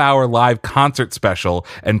half-hour live concert special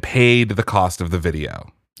and paid the cost of the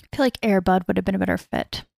video. I feel like Air Bud would have been a better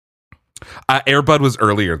fit. Air Bud was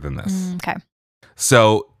earlier than this. Okay.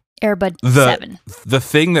 So Air Bud 7. The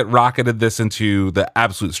thing that rocketed this into the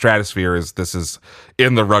absolute stratosphere is this is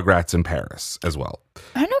in the Rugrats in Paris as well.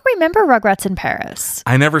 I don't remember Rugrats in Paris.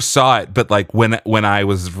 I never saw it, but like when I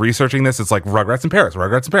was researching this, it's like Rugrats in Paris,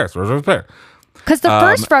 Rugrats in Paris, Rugrats in Paris. Because the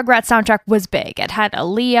first Rugrats soundtrack was big. It had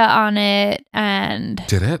Aaliyah on it, and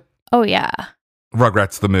Did it? oh yeah,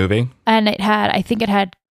 Rugrats the movie. and I think it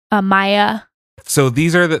had Maya. So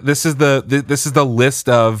this is the list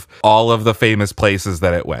of all of the famous places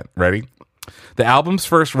that it went. Ready? The album's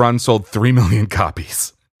first run sold 3 million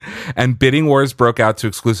copies. And bidding wars broke out to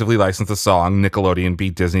exclusively license the song. Nickelodeon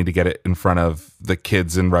beat Disney to get it in front of the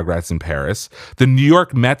kids in Rugrats in Paris. The New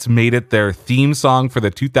York Mets made it their theme song for the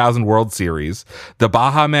 2000 World Series. The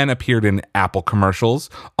Baha Men appeared in Apple commercials,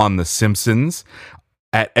 on The Simpsons,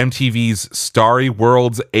 at MTV's Starry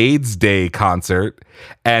World's AIDS Day concert,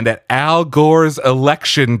 and at Al Gore's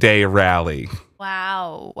Election Day rally.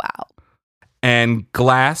 Wow. And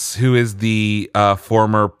Glass, who is the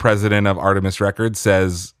former president of Artemis Records,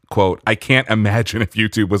 says, quote, I can't imagine if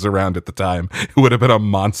YouTube was around at the time. It would have been a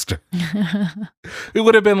monster. It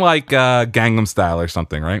would have been like Gangnam Style or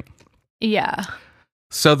something, right? Yeah.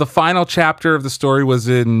 So the final chapter of the story was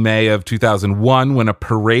in May of 2001 when a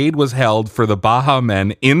parade was held for the Baha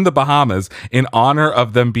Men in the Bahamas in honor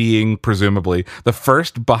of them being, presumably, the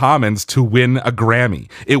first Bahamans to win a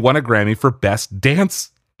Grammy. It won a Grammy for Best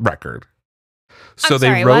Dance Record. So I'm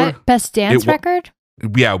sorry, they wrote what? Best dance record?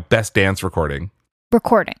 Yeah, Best Dance Recording.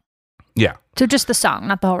 Yeah. So just the song,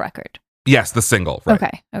 not the whole record. Yes, the single.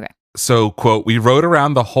 Right. Okay. So, quote, we rode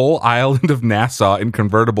around the whole island of Nassau in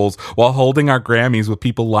convertibles while holding our Grammys with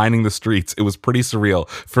people lining the streets. It was pretty surreal.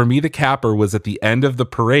 For me, the capper was at the end of the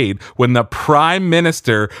parade when the Prime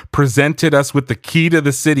Minister presented us with the key to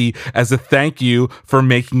the city as a thank you for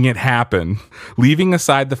making it happen. Leaving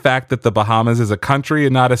aside the fact that the Bahamas is a country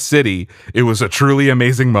and not a city, it was a truly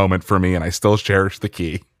amazing moment for me, and I still cherish the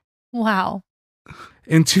key. Wow.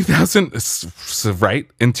 In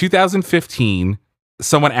 2015,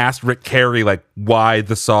 someone asked Rick Carey like why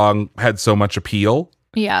the song had so much appeal.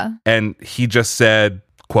 Yeah. And he just said,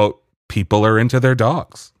 quote, people are into their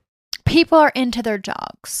dogs. People are into their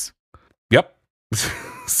dogs. Yep.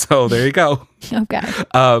 So there you go. Okay.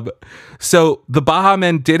 So the Baha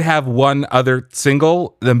Men did have one other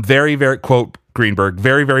single, the very, very, quote, Greenberg,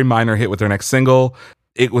 very, very minor hit with their next single.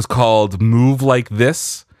 It was called Move Like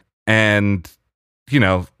This. And, you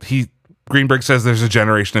know, Greenberg says there's a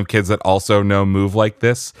generation of kids that also know Move Like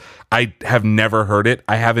This. I have never heard it.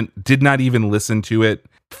 Did not even listen to it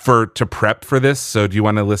to prep for this. So do you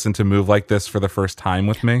want to listen to Move Like This for the first time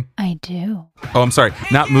with me? I do. Oh, I'm sorry.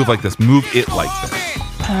 Not Move Like This. Move It Like This.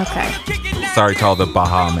 Okay. Sorry to all the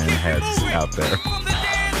Baha Men heads out there.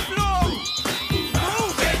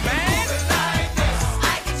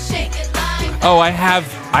 Oh, I have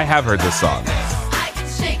heard this song.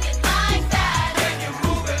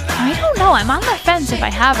 I don't know. I'm on the fence if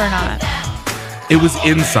I have or not. It was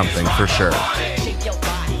in something for sure.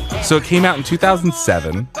 So it came out in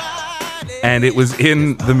 2007, and it was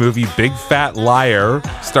in the movie Big Fat Liar,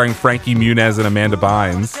 starring Frankie Muniz and Amanda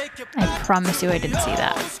Bynes. I promise you I didn't see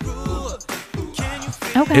that.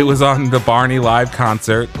 Okay. It was on the Barney Live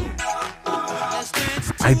concert.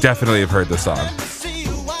 I definitely have heard this song.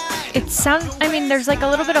 It sounds, I mean, there's like a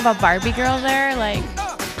little bit of a Barbie girl there. Like,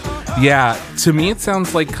 Yeah, to me it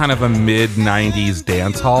sounds like kind of a mid-90s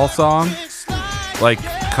dance hall song. Like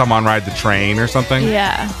Come On Ride the Train or something.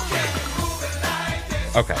 yeah.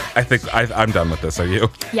 Okay, I think I'm done with this. Are you?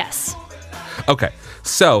 Yes. Okay,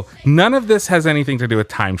 so none of this has anything to do with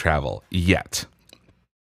time travel yet.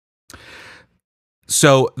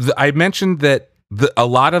 So I mentioned that a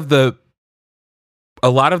lot of the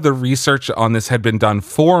research on this had been done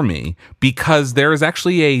for me because there is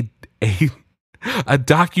actually a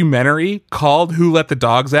documentary called Who Let the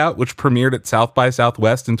Dogs Out, which premiered at South by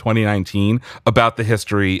Southwest in 2019 about the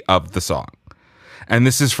history of the song. And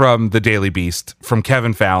this is from the Daily Beast, from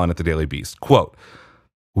Kevin Fallon at the Daily Beast. Quote,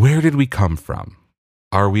 "Where did we come from?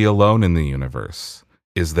 Are we alone in the universe?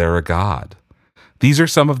 Is there a God? These are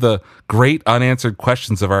some of the great unanswered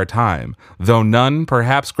questions of our time, though none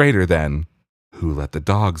perhaps greater than, who let the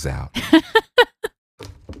dogs out?"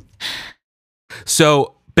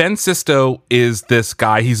 So Ben Sisto is this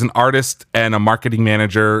guy. He's an artist and a marketing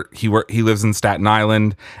manager. He lives in Staten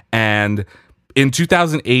Island. And in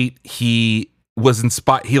 2008, he was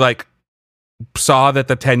inspired. He saw that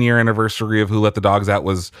the 10-year anniversary of Who Let the Dogs Out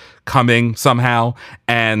was coming somehow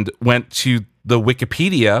and went to the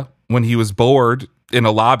Wikipedia when he was bored in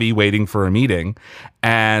a lobby waiting for a meeting.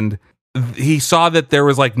 And he saw that there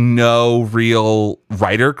was no real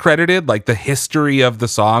writer credited. Like the history of the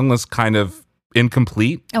song was kind of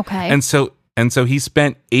incomplete. Okay. And so he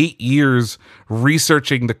spent 8 years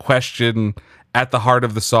researching the question at the heart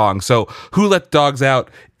of the song. So Who Let the Dogs Out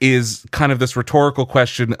is kind of this rhetorical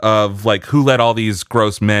question of who let all these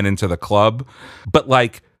gross men into the club? But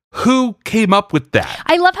who came up with that?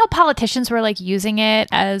 I love how politicians were using it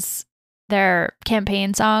as their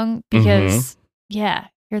campaign song because, yeah,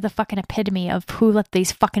 you're the fucking epitome of who let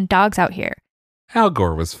these fucking dogs out here. Al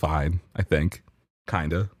Gore was fine, I think.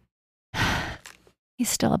 Kinda. He's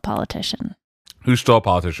still a politician. Who's still a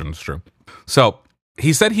politician, it's true. So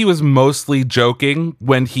he said he was mostly joking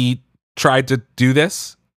when he tried to do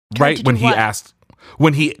this, right? to When do he what? asked,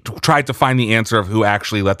 when he tried to find the answer of who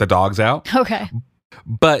actually let the dogs out. Okay.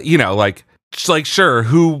 But, sure,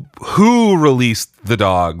 who released the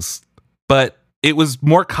dogs? But it was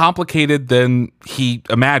more complicated than he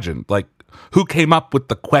imagined. Who came up with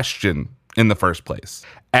the question in the first place?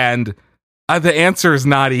 And the answer is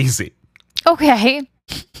not easy. Okay.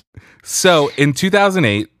 So in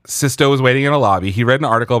 2008, Sisto was waiting in a lobby. He read an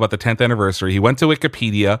article about the 10th anniversary. He went to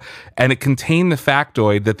Wikipedia, and it contained the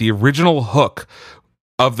factoid that the original hook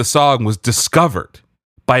of the song was discovered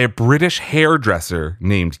by a British hairdresser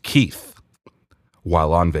named Keith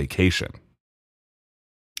while on vacation.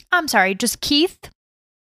 I'm sorry, just Keith?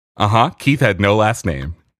 Keith had no last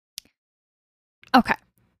name. Okay.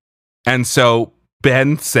 And so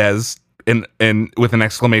Ben says, in with an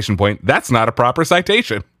exclamation point, "That's not a proper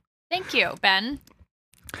citation." Thank you, Ben.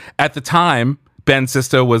 At the time, Ben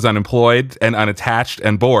Sisto was unemployed and unattached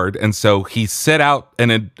and bored, and so he set out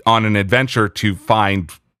on an adventure to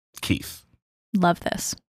find Keith. Love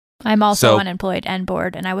this. I'm also So- unemployed and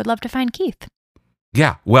bored, and I would love to find Keith.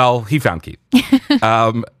 Yeah, well, he found Keith.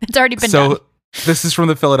 It's already been done. This is from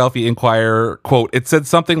the Philadelphia Inquirer. Quote, it said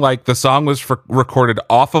something like the song was recorded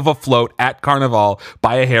off of a float at Carnival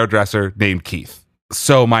by a hairdresser named Keith.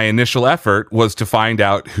 So my initial effort was to find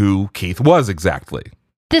out who Keith was exactly.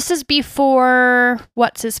 This is before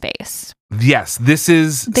what's his face? Yes, this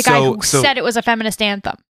is The guy who said it was a feminist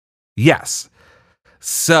anthem. Yes.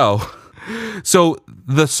 So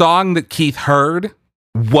the song that Keith heard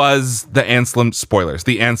was the Anselm, spoilers,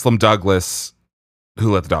 the Anselm Douglas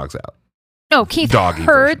Who Let the Dogs Out. No, Keith Doggy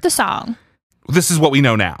heard version. the song. This is what we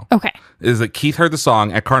know now. Okay. Is that Keith heard the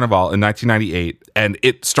song at Carnival in 1998, and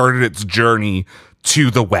it started its journey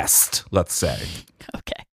to the West, let's say.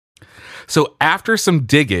 Okay. So after some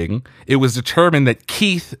digging, it was determined that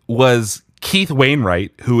Keith was Keith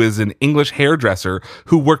Wainwright, who is an English hairdresser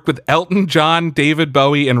who worked with Elton John, David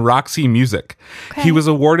Bowie, and Roxy Music. Okay. He was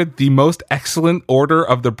awarded the Most Excellent Order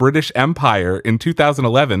of the British Empire in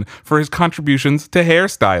 2011 for his contributions to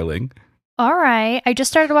hairstyling. All right. I just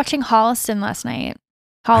started watching Holliston last night.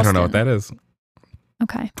 I don't know what that is.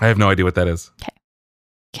 Okay. I have no idea what that is.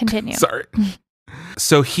 Continue. Sorry.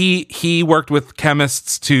 So he worked with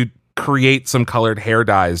chemists to create some colored hair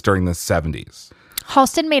dyes during the 70s.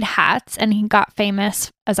 Halston made hats, and he got famous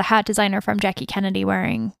as a hat designer from Jackie Kennedy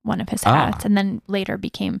wearing one of his hats, and then later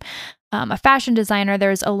became a fashion designer.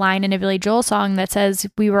 There's a line in a Billy Joel song that says,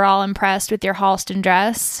 "We were all impressed with your Halston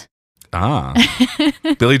dress."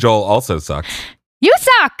 Billy Joel also sucks. You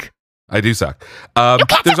suck! I do suck. You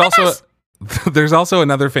can't There's sit with also us! There's also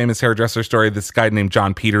another famous hairdresser story. This guy named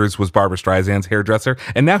John Peters was Barbra Streisand's hairdresser,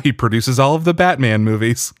 and now he produces all of the Batman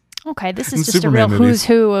movies. Okay, this And is just Superman a real movies. who's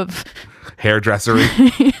who of.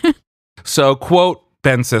 Hairdressery. So, quote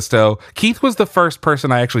Ben Sisto, Keith was the first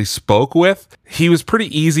person I actually spoke with. He was pretty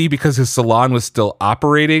easy because his salon was still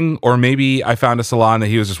operating, or maybe I found a salon that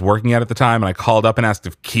he was just working at the time, and I called up and asked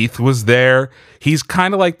if Keith was there. He's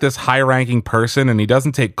kind of like this high-ranking person, and he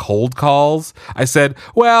doesn't take cold calls. I said,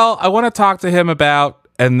 well, I want to talk to him about,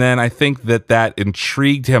 and then I think that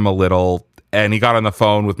intrigued him a little, and he got on the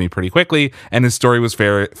phone with me pretty quickly, and his story was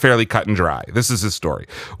fairly cut and dry. This is his story.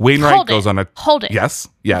 Wainwright goes on a... Hold it. Yes.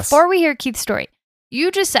 Before we hear Keith's story, you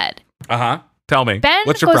just said Tell me. Ben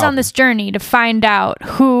What's goes your problem? on this journey to find out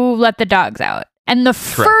who let the dogs out. And the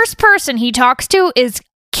first person he talks to is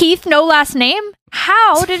Keith, no last name?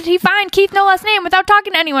 How did he find Keith, no last name without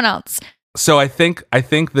talking to anyone else? So I think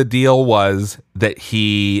the deal was that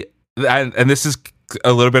he, and this is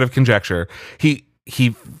a little bit of conjecture, he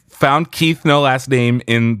found Keith, no last name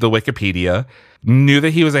in the Wikipedia, knew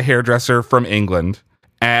that he was a hairdresser from England,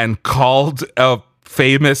 and called a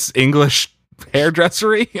famous English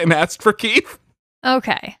hairdressery and asked for Keith.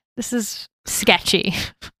 Okay, this is sketchy.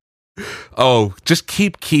 Oh, just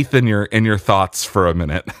keep Keith in your thoughts for a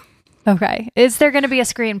minute. Okay, is there going to be a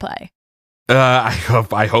screenplay?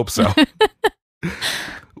 I hope so.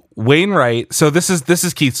 Wainwright. So this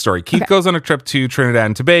is Keith's story. Keith goes on a trip to Trinidad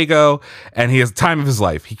and Tobago, and he has the time of his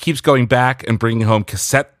life. He keeps going back and bringing home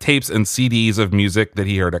cassette tapes and CDs of music that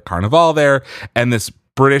he heard at Carnival there. And this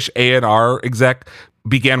British A&R exec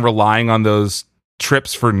began relying on those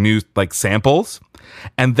trips for new samples.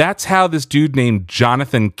 And that's how this dude named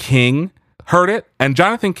Jonathan King heard it. And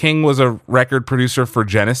Jonathan King was a record producer for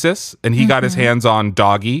Genesis, and he got his hands on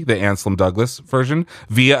Doggy, the Anselm Douglas version,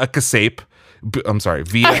 via a cassette tape.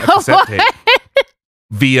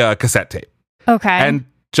 Via a cassette tape. Okay. And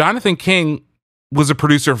Jonathan King was a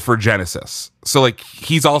producer for Genesis. So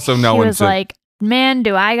he's also known He was like, man,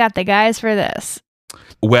 do I got the guys for this.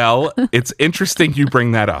 Well, it's interesting you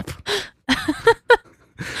bring that up.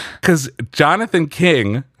 Because Jonathan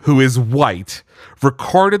King, who is white,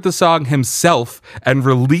 recorded the song himself and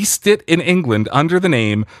released it in England under the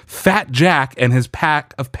name Fat Jack and His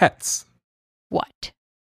Pack of Pets. What?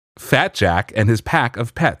 Fat Jack and His Pack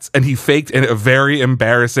of Pets. And he faked in a very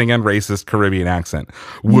embarrassing and racist Caribbean accent.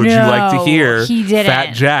 Would you like to No, hear he didn't.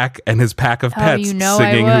 Fat Jack and His Pack of Pets you know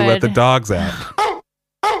I singing Who Let the would. Dogs Out?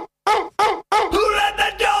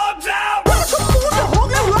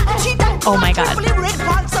 Oh my God.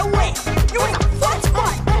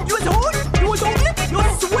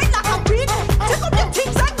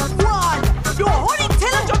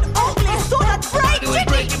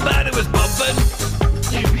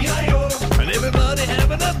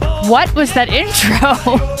 What was that intro?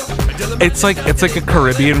 It's like a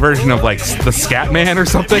Caribbean version of the Scat Man or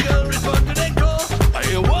something.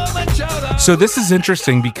 So this is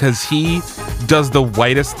interesting because he does the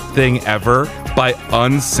whitest thing ever by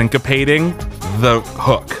unsyncopating the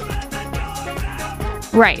hook.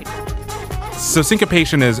 Right. So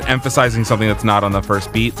syncopation is emphasizing something that's not on the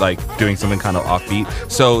first beat, like doing something kind of offbeat.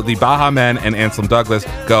 So the Baha Men and Anselm Douglas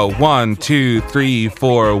go 1, 2, 3,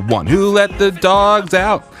 4, 1. Who let the dogs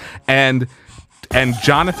out? And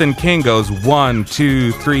Jonathan King goes 1,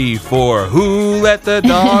 2, 3, 4. Who let the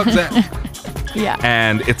dogs out? Yeah.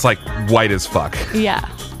 And it's white as fuck. Yeah.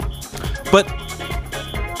 But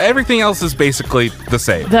everything else is basically the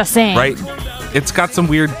same. The same. Right? It's got some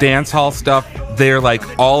weird dance hall stuff. They're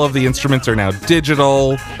all of the instruments are now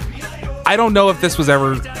digital. I don't know if this was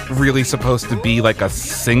ever really supposed to be a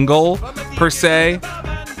single per se.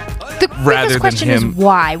 The Rather biggest than question him- is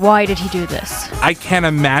why? Why did he do this? I can't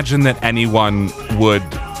imagine that anyone would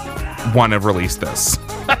want to release this.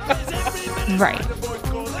 Right.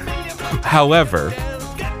 However,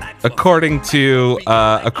 according to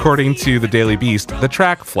the Daily Beast, the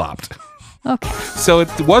track flopped. Okay. So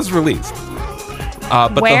it was released.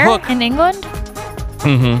 But Where? the hook In England?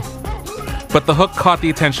 But the hook caught the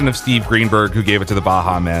attention of Steve Greenberg, who gave it to the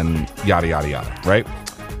Baha Men, yada, yada, yada, right?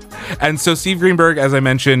 And so Steve Greenberg, as I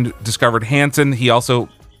mentioned, discovered Hanson. He also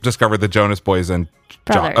discovered the Jonas Boys and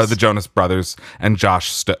Brothers. the Jonas Brothers and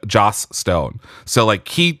Joss Stone. So,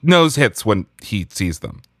 he knows hits when he sees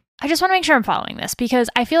them. I just want to make sure I'm following this because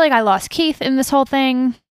I feel like I lost Keith in this whole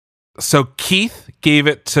thing. So Keith gave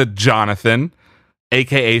it to Jonathan,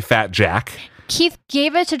 a.k.a. Fat Jack. Keith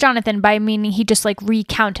gave it to Jonathan by meaning he just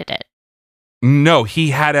recounted it. No,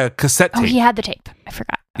 he had a cassette tape. Oh, he had the tape. I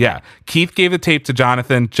forgot. Yeah. Keith gave the tape to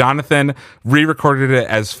Jonathan. Jonathan re-recorded it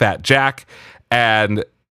as Fat Jack. And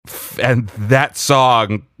And that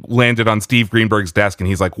song landed on Steve Greenberg's desk, and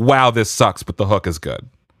he's like, wow, this sucks, but the hook is good.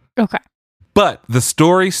 Okay. But the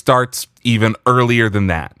story starts even earlier than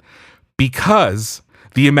that, because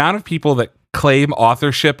the amount of people that claim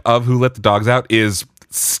authorship of Who Let the Dogs Out is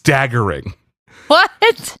staggering.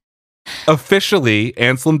 What? Officially,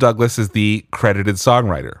 Anselm Douglas is the credited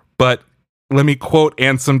songwriter, but let me quote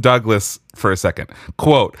Anselm Douglas for a second.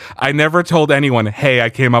 Quote, I never told anyone, hey, I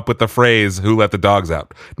came up with the phrase, who let the dogs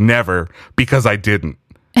out. Never, because I didn't.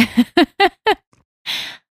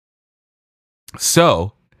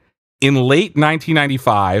 So, in late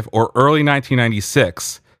 1995 or early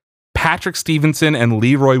 1996, Patrick Stevenson and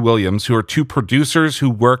Leroy Williams, who are two producers who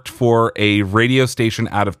worked for a radio station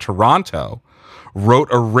out of Toronto, wrote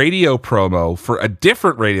a radio promo for a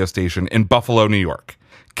different radio station in Buffalo, New York,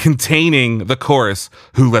 containing the chorus,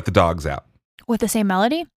 who let the dogs out. With the same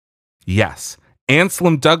melody? Yes.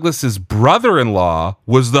 Anselm Douglas's brother-in-law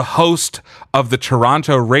was the host of the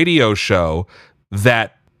Toronto radio show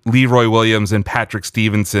that Leroy Williams and Patrick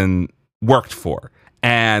Stevenson worked for.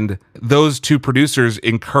 And those two producers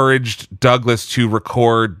encouraged Douglas to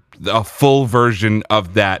record a full version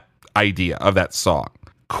of that idea, of that song.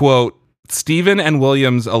 Quote, Stephen and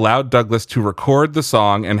Williams allowed Douglas to record the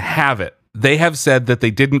song and have it. They have said that they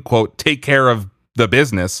didn't, quote, take care of the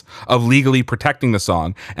business of legally protecting the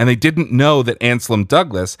song, and they didn't know that Anselm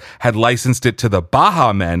Douglas had licensed it to the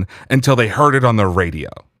Baha Men until they heard it on the radio.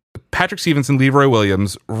 Patrick Stevenson, Leroy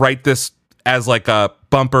Williams write this as like a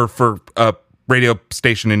bumper for a radio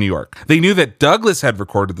station in New York. They knew that Douglas had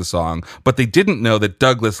recorded the song, but they didn't know that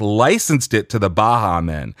Douglas licensed it to the Baha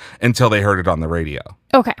Men until they heard it on the radio.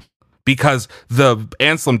 Okay. Because the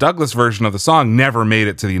Anselm Douglas version of the song never made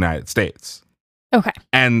it to the United States. Okay.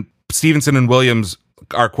 And Stevenson and Williams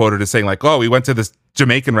are quoted as saying like, oh, we went to this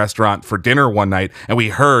Jamaican restaurant for dinner one night and we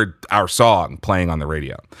heard our song playing on the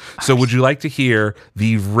radio. So would you like to hear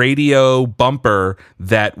the radio bumper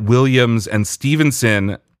that Williams and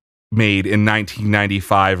Stevenson made in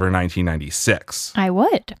 1995 or 1996? I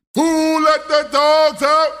would. Who let the dogs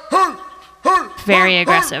out? Hey, hey, Very hey,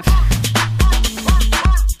 aggressive.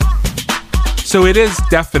 So it is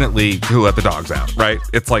definitely Who Let the Dogs Out, right?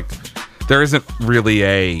 It's like there isn't really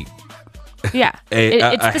a Yeah.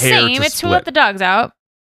 It's the hair same. to It's Who split. Let the Dogs Out.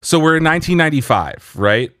 So we're in 1995,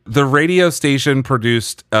 right? The radio station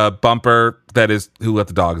produced a bumper that is Who Let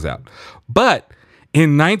the Dogs Out. But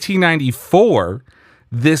in 1994,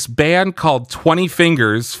 this band called 20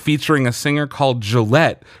 Fingers, featuring a singer called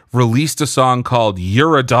Gillette, released a song called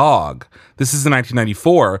You're a Dog. This is in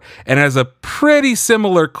 1994, and it has a pretty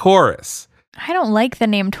similar chorus. I don't like the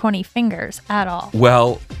name 20 Fingers at all.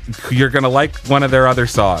 Well, you're gonna like one of their other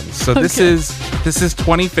songs. So this Okay. is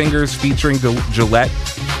 20 Fingers featuring Gillette.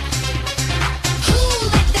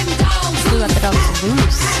 Who Let the Dogs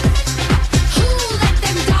Loose?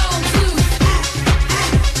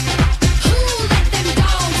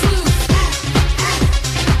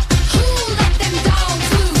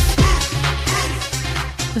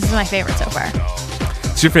 This is my favorite so far.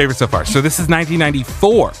 It's your favorite so far. So this is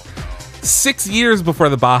 1994, 6 years before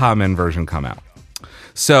the Baha Men version come out.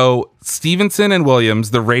 So Stevenson and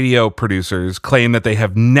Williams, the radio producers, claim that they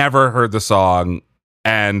have never heard the song,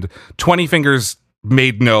 and 20 Fingers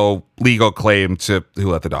made no legal claim to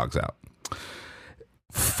Who Let the Dogs Out.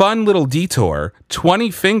 Fun little detour, 20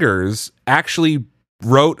 Fingers actually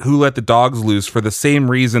wrote Who Let the Dogs Loose for the same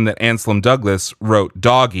reason that Anselm Douglas wrote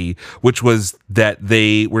Doggy, which was that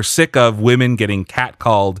they were sick of women getting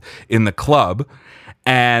catcalled in the club.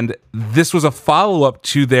 And this was a follow-up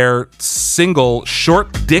to their single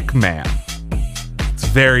Short Dick Man. It's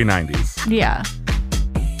very 90s. Yeah.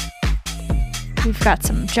 We've got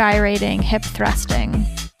some gyrating, hip thrusting,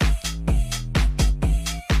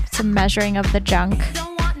 some measuring of the junk.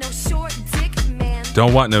 Don't want no short dick man.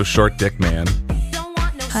 Don't want no short dick man. Don't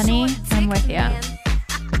want no Honey, short I'm dick with ya.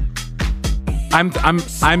 man.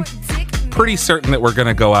 I'm pretty certain that we're going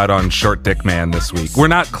to go out on Short Dick Man this week. We're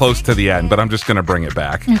not close to the end, but I'm just going to bring it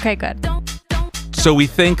back. Okay, good. So we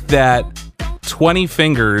think that 20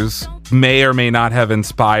 Fingers may or may not have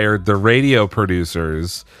inspired the radio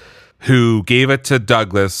producers who gave it to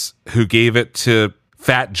Douglas, who gave it to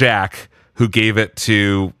Fat Jack, who gave it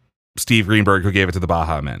to Steve Greenberg, who gave it to the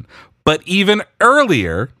Baha Men. But even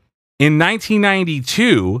earlier, in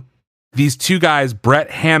 1992, these two guys, Brett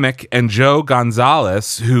Hammock and Joe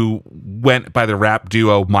Gonzalez, who went by the rap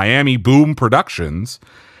duo Miami Boom Productions,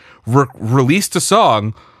 released a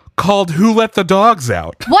song called Who Let the Dogs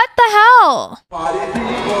Out. What the hell?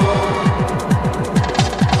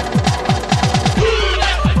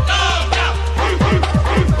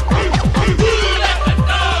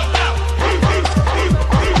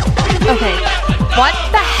 What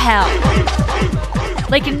the hell?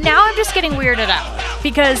 Like, now I'm just getting weirded out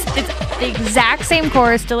because it's the exact same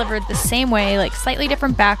chorus delivered the same way, like slightly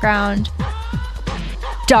different background.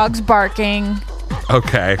 Dogs barking.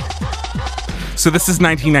 Okay. So this is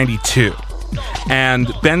 1992.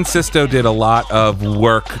 And Ben Sisto did a lot of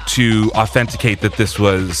work to authenticate that this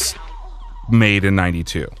was made in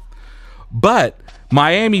 92. But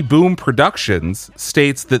Miami Boom Productions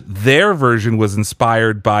states that their version was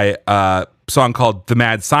inspired by a song called The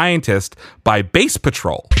Mad Scientist by Bass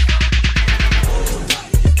Patrol.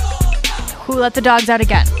 Who Let the Dogs Out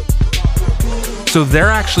Again? So they're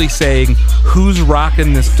actually saying, who's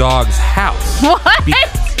rocking this dog's house? What?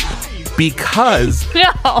 Because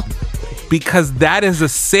No. because that is a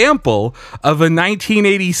sample of a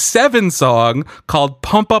 1987 song called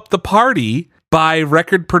Pump Up the Party by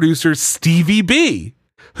record producer Stevie B,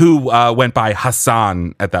 who went by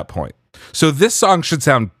Hassan at that point. So this song should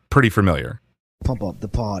sound pretty familiar. Pump up the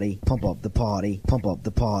party, pump up the party, pump up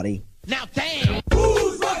the party. Now damn,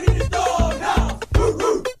 who's rocking the doghouse? Who's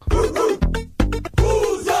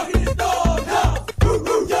rocking the doghouse?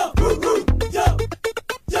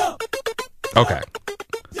 Okay.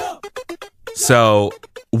 So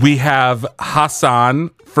we have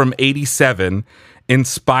Hassan from 87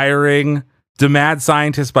 inspiring The Mad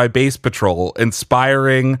Scientist by Bass Patrol,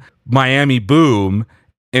 inspiring Miami Boom,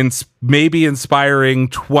 maybe inspiring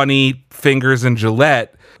 20 Fingers and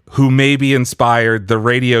Gillette, who maybe inspired the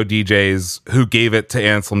radio DJs who gave it to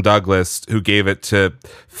Anselm Douglas, who gave it to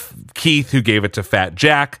Keith, who gave it to Fat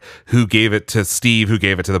Jack, who gave it to Steve, who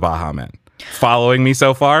gave it to the Baha Men. Following me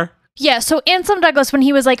so far? Yeah, so Anselm Douglas, when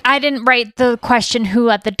he was like, I didn't write the question, who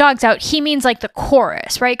let the dogs out, he means like the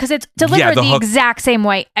chorus, right? Because it's delivered the hook, exact same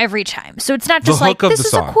way every time. So it's not just the like, hook of this the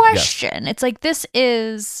is song, a question. It's like, this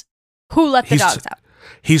is who let the dogs out.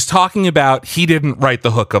 He's talking about he didn't write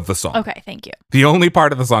the hook of the song. Okay, thank you. The only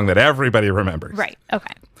part of the song that everybody remembers. Right,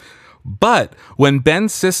 okay. But when Ben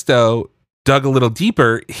Sisto dug a little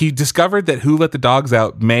deeper, he discovered that Who Let the Dogs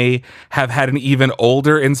Out may have had an even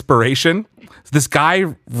older inspiration. This guy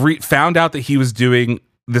found out that he was doing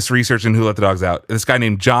this research in Who Let the Dogs Out. This guy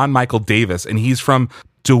named John Michael Davis, and he's from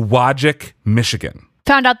Dowagiac, Michigan.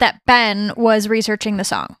 Found out that Ben was researching the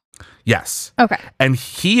song. Yes. Okay. And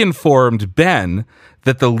he informed Ben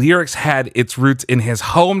that the lyrics had its roots in his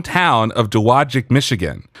hometown of Dowagiac,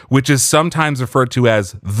 Michigan, which is sometimes referred to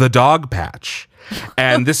as the Dog Patch.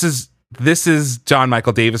 And this is John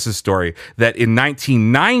Michael Davis's story, that in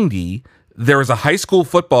 1990, there was a high school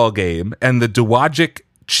football game and the Dowagiac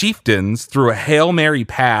Chieftains threw a Hail Mary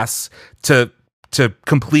pass to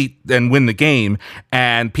complete and win the game.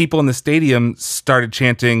 And people in the stadium started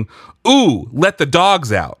chanting, "Ooh, let the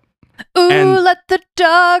dogs out." Ooh, let the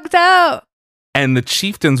dogs out. And the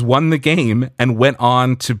Chieftains won the game and went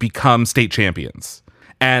on to become state champions.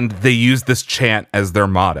 And they used this chant as their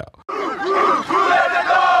motto.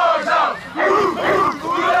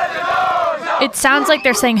 It sounds like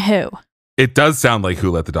they're saying who. It does sound like Who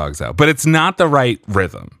Let the Dogs Out, but it's not the right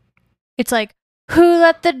rhythm. It's like, who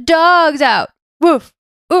let the dogs out? Woof,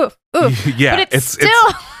 oof, oof. Yeah, but it's still...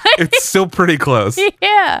 it's still pretty close.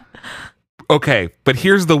 Yeah. Okay, but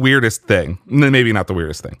here's the weirdest thing. Maybe not the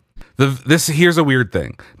weirdest thing. Here's a weird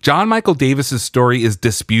thing. John Michael Davis's story is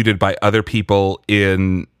disputed by other people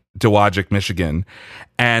in Dowagiac, Michigan.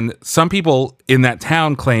 And some people in that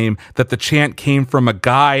town claim that the chant came from a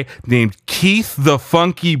guy named Keith the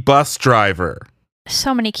Funky Bus Driver.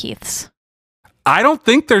 So many Keiths. I don't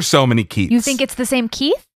think there's so many Keiths. You think it's the same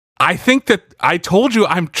Keith? I think that I told you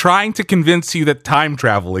I'm trying to convince you that time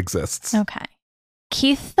travel exists. Okay.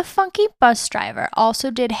 Keith the Funky Bus Driver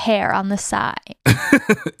also did Hair on the Side.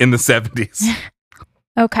 In the 70s.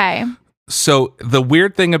 Okay. So the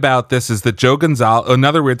weird thing about this is that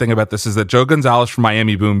another weird thing about this is that Joe Gonzalez from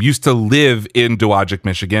Miami Boom used to live in Dowagiac,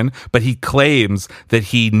 Michigan, but he claims that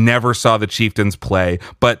he never saw the Chieftains play,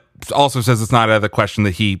 but also says it's not out of the question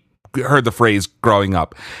that he heard the phrase growing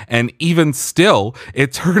up. And even still,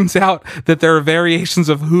 it turns out that there are variations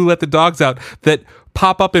of Who Let the Dogs Out that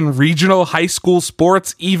pop up in regional high school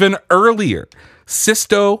sports even earlier.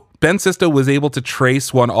 Ben Sisto was able to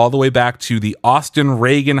trace one all the way back to the Austin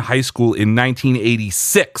Reagan High School in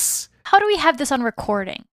 1986. How do we have this on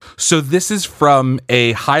recording? So this is from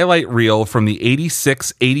a highlight reel from the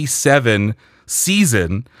 86-87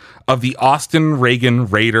 season of the Austin Reagan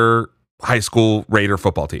High School Raider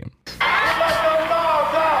football team.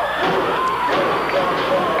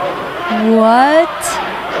 What?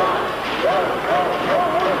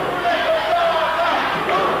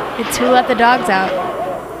 It's Who Let the Dogs Out.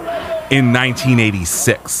 In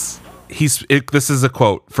 1986. This is a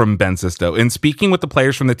quote from Ben Sisto. In speaking with the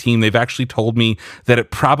players from the team, they've actually told me that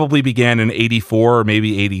it probably began in 84 or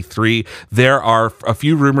maybe 83. There are a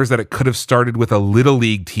few rumors that it could have started with a little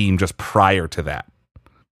league team just prior to that.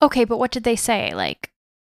 Okay, but what did they say? Like,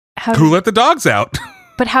 Who let the dogs out?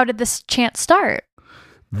 But how did this chant start?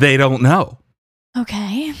 They don't know.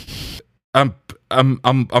 Okay.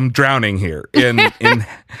 I'm drowning here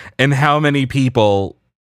in how many people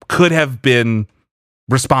could have been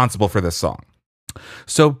responsible for this song.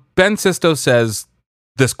 So Ben Sisto says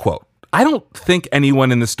this quote, I don't think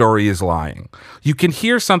anyone in the story is lying. You can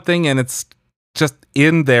hear something and it's just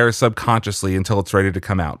in there subconsciously until it's ready to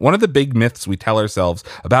come out. One of the big myths we tell ourselves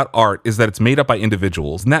about art is that it's made up by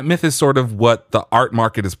individuals. And that myth is sort of what the art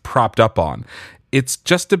market is propped up on. It's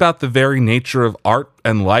just about the very nature of art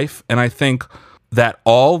and life. And I think that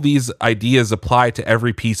all these ideas apply to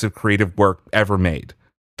every piece of creative work ever made.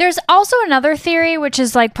 There's also another theory, which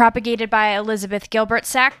is like propagated by Elizabeth Gilbert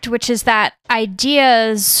sect, which is that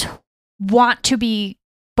ideas want to be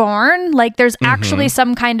born. Like there's actually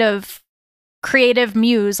some kind of creative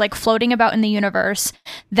muse like floating about in the universe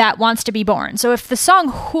that wants to be born. So if the song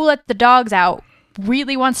Who Let the Dogs Out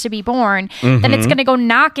really wants to be born, then it's going to go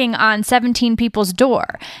knocking on 17 people's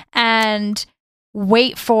door and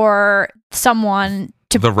wait for someone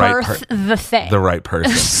to birth the thing. The right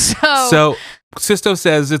person. So Sisto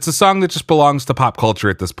says it's a song that just belongs to pop culture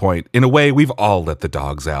at this point. In a way, we've all let the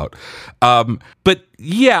dogs out. But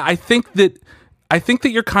yeah, I think that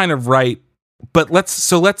you're kind of right. But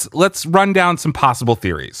let's run down some possible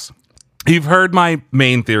theories. You've heard my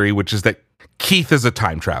main theory, which is that Keith is a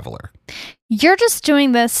time traveler. You're just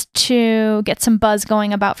doing this to get some buzz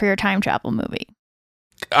going about for your time travel movie.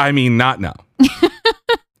 I mean, not no.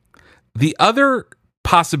 The other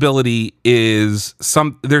possibility is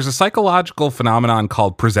there's a psychological phenomenon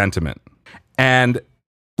called presentiment. And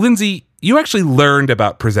Lindsay, you actually learned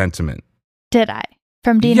about presentiment. Did I?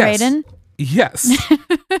 From Dean Radin? Yes.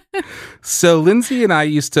 So Lindsay and I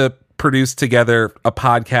used to produce together a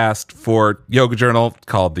podcast for Yoga Journal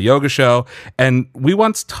called The Yoga Show. And we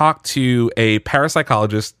once talked to a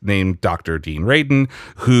parapsychologist named Dr. Dean Radin,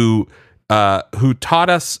 who taught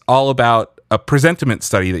us all about a presentiment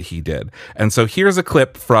study that he did. And so here's a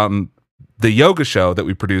clip from The Yoga Show that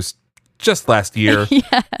we produced just last year,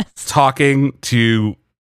 talking to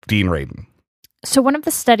Dean Radin. So one of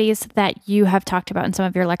the studies that you have talked about in some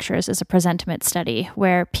of your lectures is a presentiment study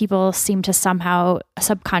where people seem to somehow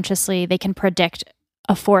subconsciously, they can predict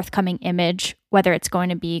a forthcoming image, whether it's going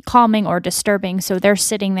to be calming or disturbing. So they're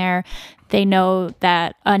sitting there, they know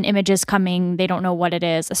that an image is coming, they don't know what it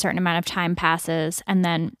is, a certain amount of time passes, and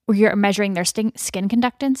then you're measuring their skin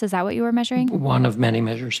conductance. Is that what you were measuring? One of many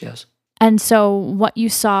measures, yes. And so what you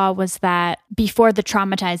saw was that before the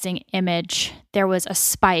traumatizing image, there was a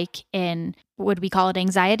spike in, would we call it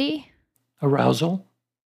anxiety? Arousal.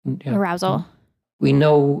 Yeah. Arousal. We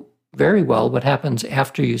know very well what happens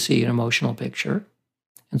after you see an emotional picture.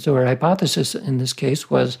 And so our hypothesis in this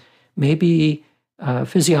case was maybe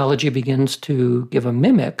physiology begins to give a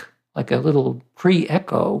mimic, like a little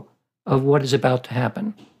pre-echo of what is about to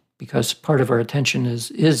happen, because part of our attention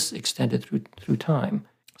is extended through time.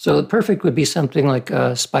 So the perfect would be something like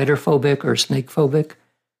spider phobic or snake phobic,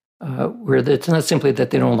 where it's not simply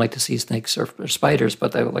that they don't like to see snakes or spiders,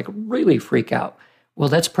 but they like really freak out. Well,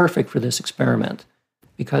 that's perfect for this experiment,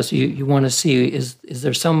 because you want to see, is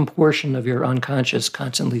there some portion of your unconscious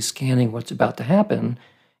constantly scanning what's about to happen?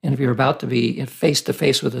 And if you're about to be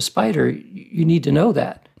face-to-face with a spider, you need to know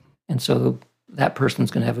that. And so that person's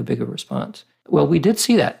going to have a bigger response. Well, we did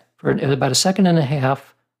see that for about a second and a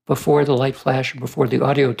half before the light flash, before the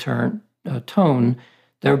audio tone,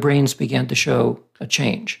 their brains began to show a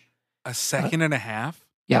change. A second and a half?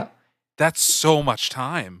 Yeah. That's so much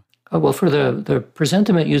time. Well, for the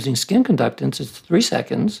presentiment using skin conductance, it's 3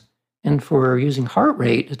 seconds. And for using heart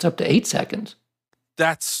rate, it's up to 8 seconds.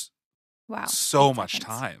 That's so much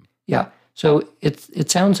time. Yeah. So it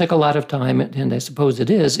sounds like a lot of time, and I suppose it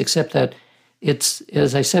is, except that it's,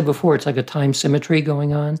 as I said before, it's like a time symmetry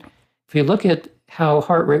going on. If you look at how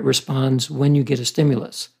heart rate responds when you get a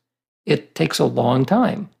stimulus, it takes a long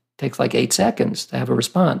time. It takes like 8 seconds to have a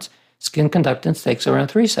response. Skin conductance takes around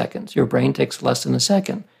 3 seconds. Your brain takes less than a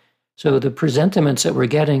second. So the presentiments that we're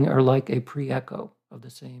getting are like a pre-echo of the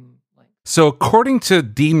same length. So according to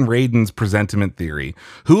Dean Radin's presentiment theory,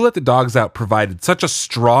 Who Let the Dogs Out provided such a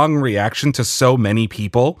strong reaction to so many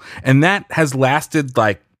people, and that has lasted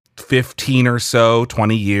like 15 or so,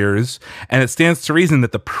 20 years. And it stands to reason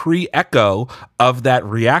that the pre-echo of that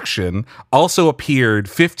reaction also appeared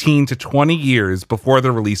 15 to 20 years before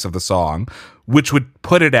the release of the song, which would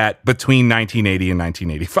put it at between 1980 and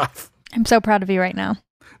 1985. I'm so proud of you right now.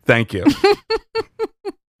 Thank you.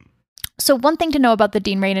 So one thing to know about the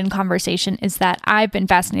Dean Radin conversation is that I've been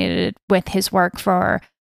fascinated with his work for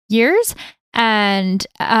years, and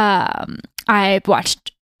I've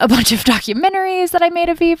watched a bunch of documentaries that I made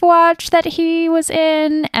Aviv watch that he was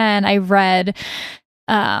in, and I read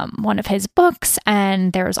one of his books,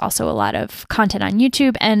 and there was also a lot of content on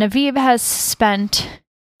YouTube, and Aviv has spent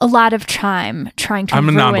a lot of time trying to I'm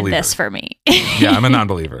a ruin non-believer. this for me. Yeah, I'm a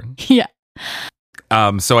non-believer. Yeah.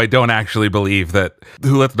 So I don't actually believe that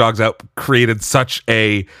Who Let the Dogs Out created such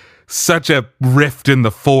a rift in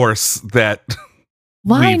the force that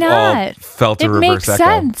Why we've all not? felt a It reverse makes echo.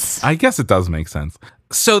 sense. I guess it does make sense.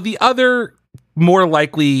 So the other more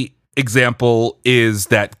likely example is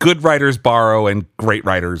that good writers borrow and great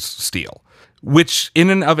writers steal, which in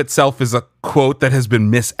and of itself is a quote that has been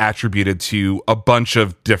misattributed to a bunch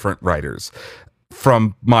of different writers.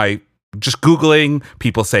 From my just Googling,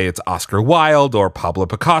 people say it's Oscar Wilde or Pablo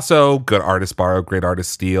Picasso. Good artists borrow, great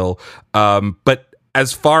artists steal. But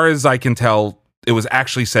as far as I can tell, it was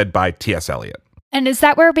actually said by T.S. Eliot. And is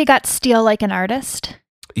that where we got Steal Like an Artist?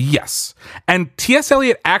 Yes. And T.S.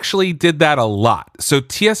 Eliot actually did that a lot. So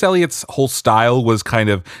T.S. Eliot's whole style was kind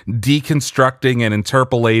of deconstructing and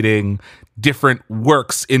interpolating different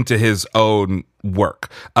works into his own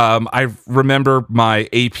work. I remember my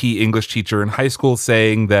AP English teacher in high school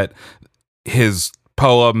saying that his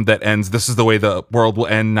poem that ends, "This is the way the world will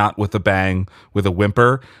end, not with a bang, with a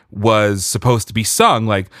whimper," was supposed to be sung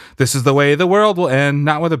like, "This is the way the world will end,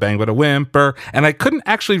 not with a bang, but a whimper." And I couldn't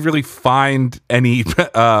actually really find any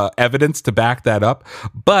evidence to back that up.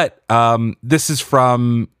 But this is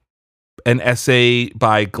from an essay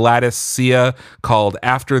by Gladys Sia called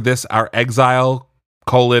 "After This, Our Exile,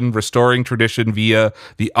 Restoring Tradition via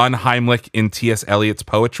the Unheimlich in T.S. Eliot's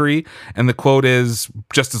Poetry." And the quote is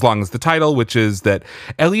just as long as the title, which is that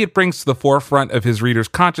Eliot brings to the forefront of his reader's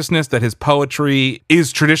consciousness that his poetry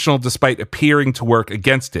is traditional despite appearing to work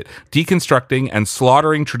against it, deconstructing and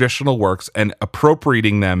slaughtering traditional works and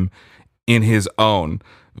appropriating them in his own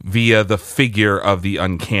via the figure of the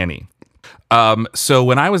uncanny. So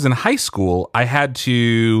when I was in high school, I had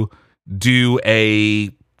to do a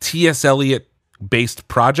T.S. Eliot based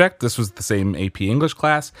project. This was the same AP English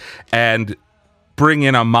class, and bring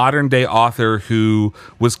in a modern day author who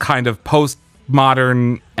was kind of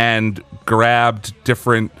postmodern and grabbed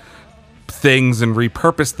different things and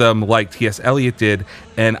repurposed them like T.S. Eliot did.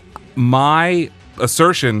 And my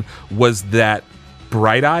assertion was that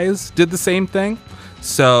Bright Eyes did the same thing.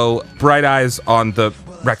 So Bright Eyes on the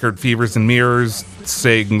record Fevers and Mirrors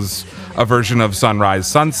sings a version of Sunrise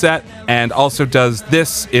Sunset, and also does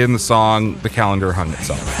this in the song The Calendar Hung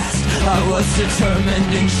Itself. I was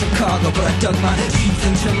determined in Chicago, but I dug my teeth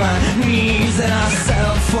into my knees and I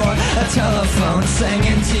settled for a telephone, sang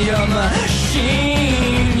into your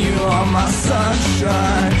machine. You are my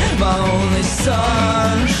sunshine, my only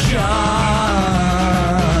sunshine.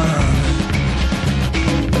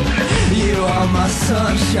 You are my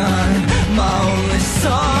sunshine, my only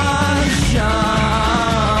sunshine.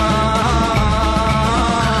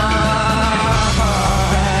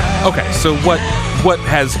 Okay, so what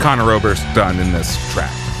has Conor Oberst done in this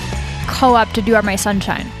track? Co-opted You Are My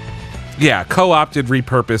Sunshine. Yeah, co-opted,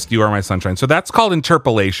 repurposed You Are My Sunshine. So that's called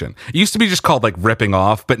interpolation. It used to be just called like ripping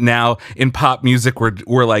off, but now in pop music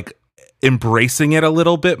we're like embracing it a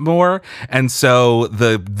little bit more. And so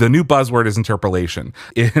the new buzzword is interpolation.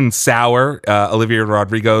 In Sour, Olivia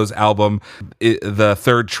Rodrigo's album, the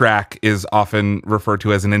third track is often referred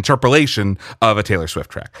to as an interpolation of a Taylor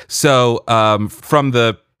Swift track. So from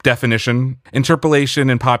the definition, interpolation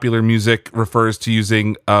in popular music refers to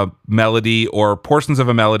using a melody or portions of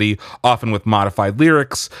a melody, often with modified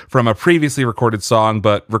lyrics, from a previously recorded song,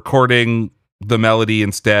 but recording the melody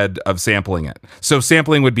instead of sampling it. So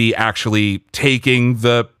sampling would be actually taking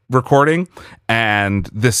the recording, and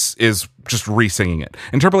this is just re-singing it.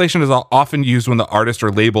 Interpolation is often used when the artist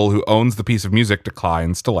or label who owns the piece of music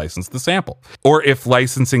declines to license the sample, or if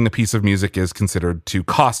licensing the piece of music is considered too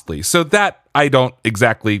costly. So that, I don't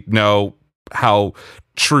exactly know how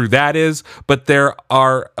true that is, but there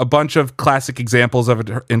are a bunch of classic examples of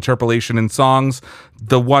interpolation in songs.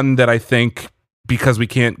 The one that I think, because we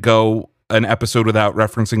can't go an episode without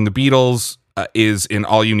referencing the Beatles, is in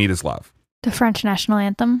All You Need Is Love. The French national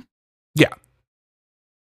anthem. Yeah.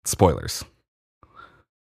 Spoilers.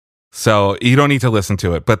 So you don't need to listen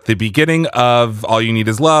to it, but the beginning of All You Need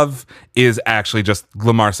Is Love is actually just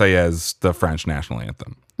La Marseillaise, the French national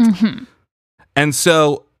anthem. Mm-hmm. And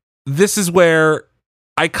so this is where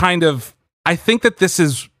I think that this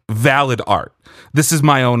is valid art. This is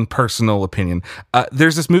my own personal opinion.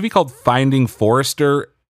 There's this movie called Finding Forrester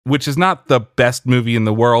which is not the best movie in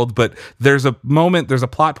the world, but there's a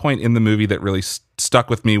plot point in the movie that really stuck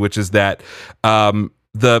with me, which is that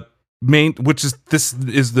this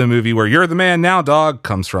is the movie where "You're the Man Now, Dog"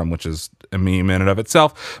 comes from, which is a meme in and of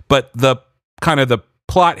itself. But the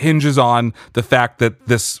plot hinges on the fact that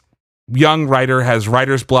this young writer has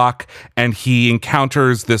writer's block, and he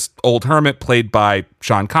encounters this old hermit played by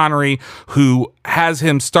Sean Connery, who has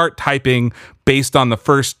him start typing based on the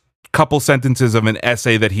first couple sentences of an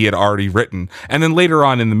essay that he had already written. And then later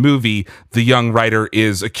on in the movie, the young writer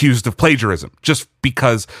is accused of plagiarism just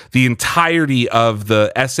because the entirety of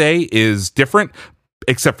the essay is different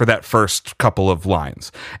except for that first couple of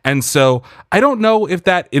lines. And so I don't know if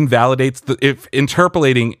that if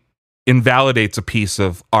interpolating invalidates a piece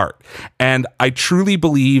of art. And I truly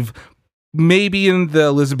believe, maybe in the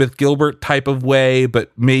Elizabeth Gilbert type of way,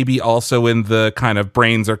 but maybe also in the kind of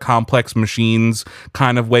brains are complex machines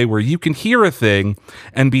kind of way, where you can hear a thing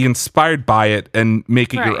and be inspired by it and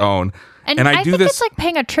make it your own. And I think it's like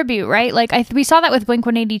paying a tribute, right? Like we saw that with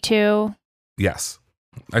Blink-182. Yes.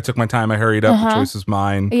 I took my time. I hurried up. The choice is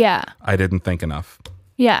mine. Yeah. I didn't think enough.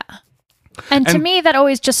 Yeah. And to me, that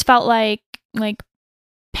always just felt like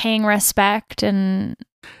paying respect. And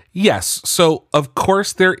yes. So, of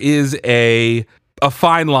course, there is a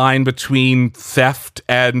fine line between theft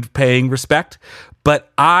and paying respect.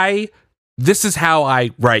 But this is how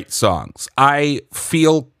I write songs. I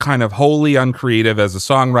feel kind of wholly uncreative as a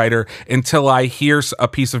songwriter until I hear a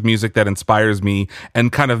piece of music that inspires me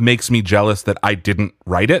and kind of makes me jealous that I didn't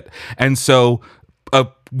write it. And so a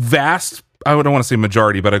vast, I don't want to say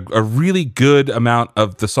majority, but a really good amount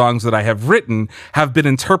of the songs that I have written have been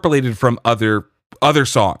interpolated from other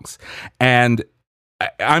songs. And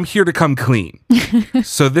I'm here to come clean.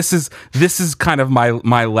 So this is kind of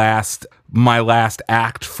my last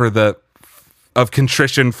act of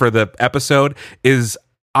contrition for the episode is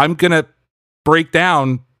I'm going to break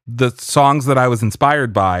down the songs that I was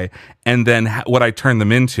inspired by and then what I turn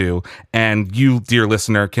them into. And you, dear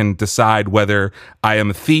listener, can decide whether I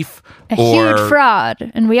am a thief or huge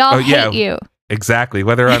fraud. And we all hate you. Exactly.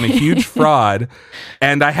 Whether I'm a huge fraud.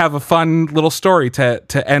 And I have a fun little story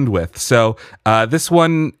to end with. So this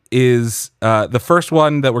one is the first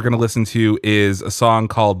one that we're going to listen to is a song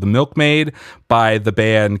called "The Milkmaid" by the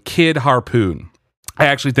band Kid Harpoon. I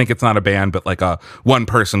actually think it's not a band, but like one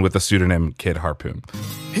person with the pseudonym Kid Harpoon.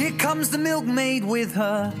 Here comes the milkmaid with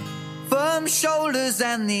her firm shoulders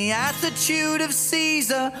and the attitude of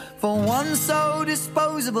Caesar. For one so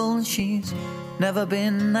disposable, she's never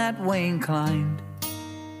been that way inclined.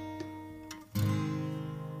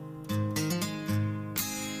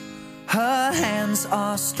 Her hands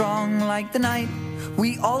are strong like the night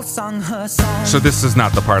we all sung her song. So this is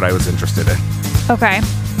not the part I was interested in. Okay.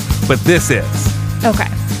 But this is. Okay.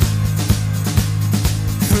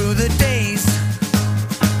 Through the days,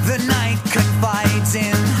 the night confides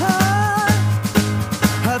in her.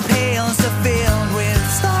 Her pails are filled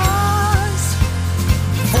with stars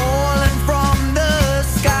falling from the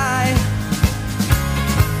sky.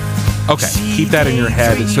 Okay, keep that in your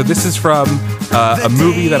head. So this is from a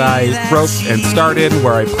movie that I wrote and starred in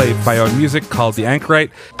where I played my own music called The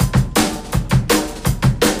Anchorite.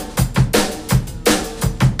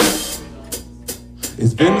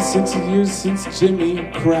 It's been 6 years since Jimmy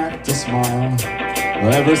cracked a smile.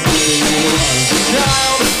 Ever since he was a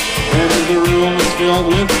child, and the room was filled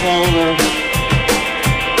with clover.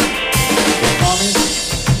 The mommy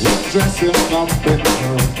was dressing up in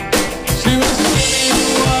her. She was Jimmy, who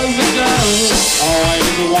was a girl.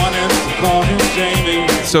 Always wanted to call him Jamie.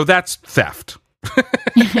 So that's theft.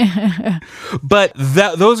 But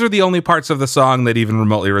those are the only parts of the song that even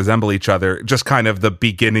remotely resemble each other, just kind of the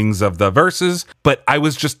beginnings of the verses. But I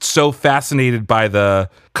was just so fascinated by the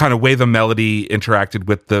kind of way the melody interacted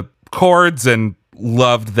with the chords and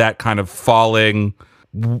loved that kind of falling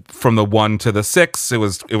from the 1 to the 6. It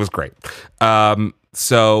was great.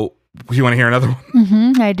 So you want to hear another one?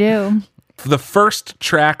 Mm-hmm, I do. The first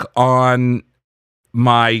track on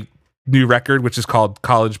my new record, which is called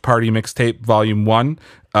College Party Mixtape Volume 1,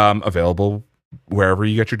 available wherever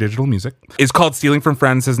you get your digital music, is called Stealing from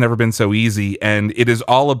Friends Has Never Been So Easy. And it is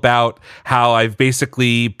all about how I've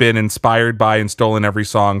basically been inspired by and stolen every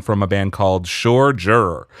song from a band called Sure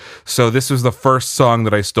Juror. So this was the first song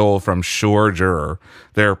that I stole from Sure Juror.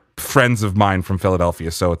 They're friends of mine from Philadelphia,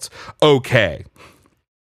 so it's okay,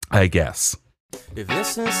 I guess. If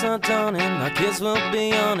lessons are dawning, our kids will be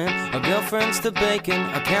yawning, our girlfriends to baking,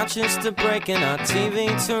 our couches to breaking, our TV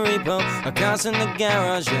to repo, our cars in the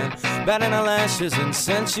garage, and batting our lashes and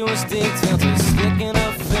sensuous detail to sticking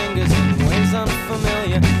our fingers in ways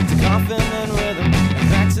unfamiliar, to coughing and rhythm, and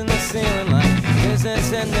cracks in the ceiling like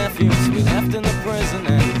visits and nephews we left in the prison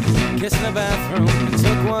and kissed in the bathroom and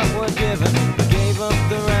took what we're given. We gave up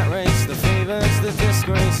the rat race, the favors, the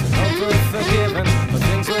disgrace, and hopefully forgiven for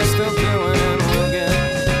things we're still doing, and we'll get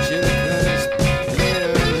shoulda, coulda,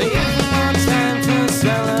 later. Leave more time to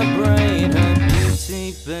celebrate her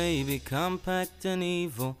beauty, baby, compact and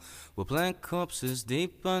evil. We'll plant corpses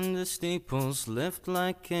deep under steeples, lift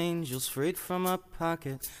like angels, freed from our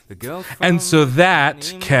pocket. The girl from And so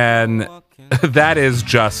that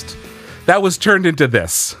was turned into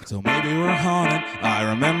this. So maybe we're haunted, I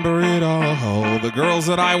remember it all. Oh, the girls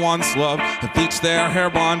that I once loved have bleached their hair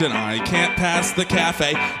blonde, and I can't pass the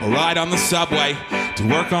cafe or ride on the subway to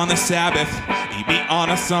work on the Sabbath, eat meat on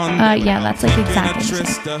a Sunday. Yeah, that's like exactly the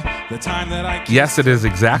same. The time that I Yes, it is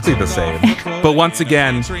exactly the same. But once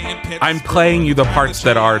again, I'm playing you the parts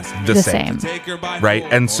that are the same. Right?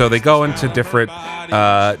 And so they go into different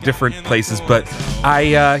places. But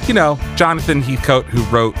Jonathan Heathcote, who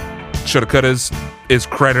wrote Shoulda Couldas, is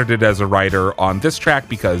credited as a writer on this track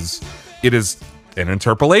because it is an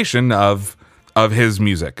interpolation of his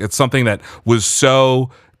music. It's something that was so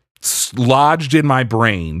lodged in my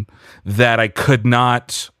brain that I could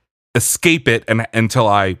not escape it until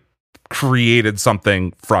I created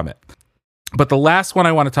something from it. But the last one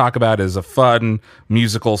I want to talk about is a fun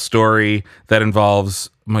musical story that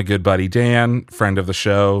involves my good buddy Dan, friend of the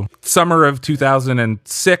show. Summer of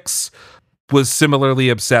 2006, was similarly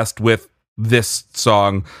obsessed with this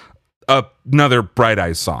song, another Bright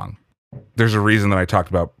Eyes song. There's a reason that I talked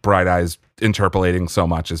about Bright Eyes interpolating so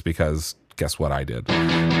much, is because guess what I did?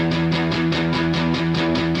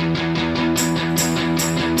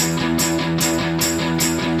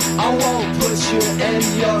 I won't put you in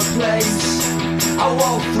your place. I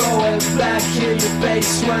won't throw it back in your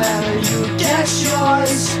face when you get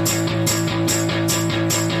yours.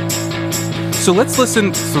 So let's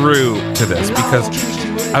listen through to this because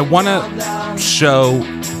I want to show,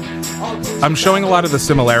 I'm showing a lot of the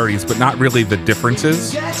similarities, but not really the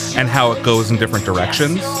differences and how it goes in different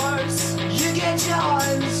directions. You get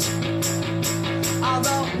yours. I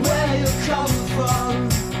know where you're coming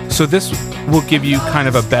from. So this will give you kind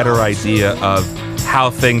of a better idea of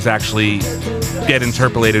how things actually get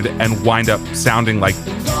interpolated and wind up sounding like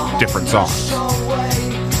different songs.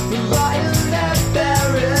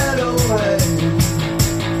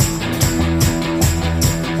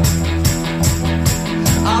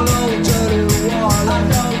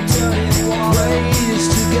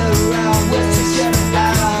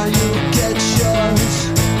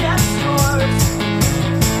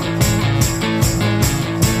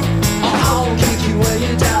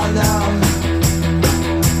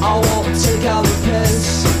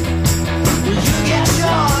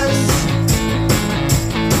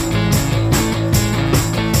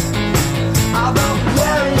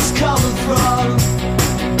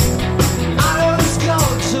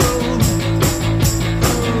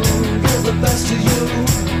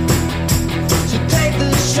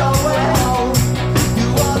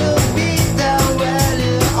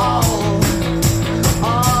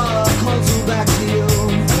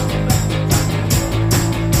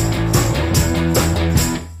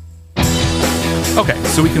 Okay,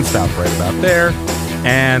 so we can stop right about there.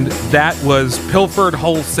 And that was Pilfered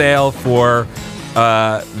Wholesale for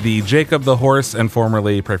the Jacob the Horse and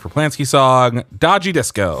formerly Pray for Plansky song, Dodgy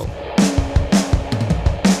Disco.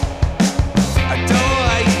 I don't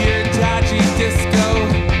like your dodgy disco.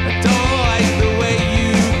 I don't like the way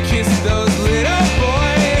you kiss those little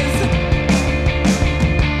boys.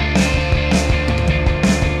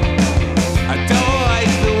 I don't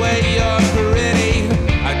like the way you're pretty.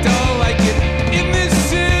 I don't like it in this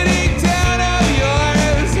city town of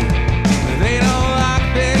yours. They don't lock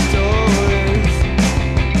their doors.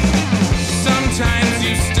 Sometimes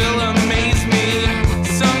you still amaze me.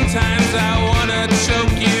 Sometimes I wanna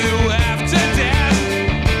choke you half to death.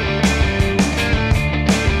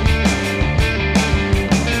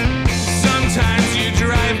 Sometimes you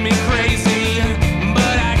drive me crazy,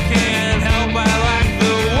 but I can't help. I like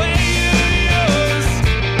the way you use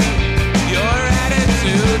your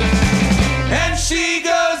attitude. And she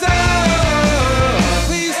goes, oh,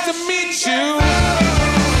 pleased to meet you.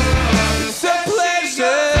 It's a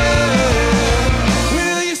pleasure.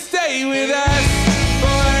 Will you stay with us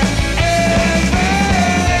forever?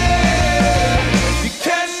 You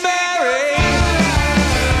can marry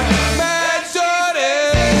my daughter.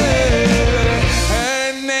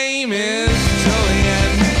 Her name is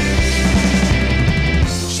Julian.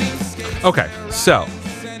 Okay, so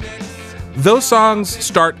those songs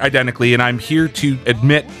start identically, and I'm here to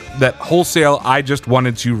admit that wholesale, I just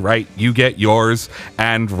wanted to write You Get Yours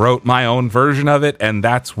and wrote my own version of it, and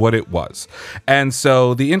that's what it was. And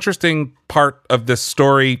so the interesting part of this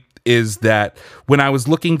story is that when I was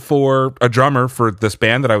looking for a drummer for this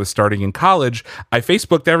band that I was starting in college, I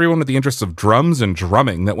Facebooked everyone with the interests of drums and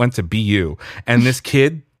drumming that went to BU. And this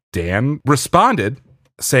kid, Dan, responded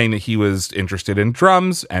saying that he was interested in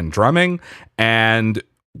drums and drumming and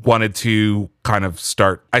wanted to kind of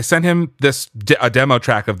start. I sent him a demo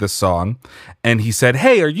track of this song, and he said,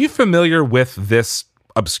 "Hey, are you familiar with this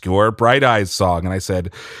obscure Bright Eyes song?" And I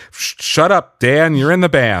said, "Shut up, Dan, you're in the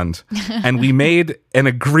band." And we made an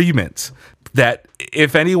agreement that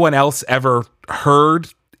if anyone else ever heard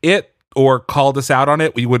it or called us out on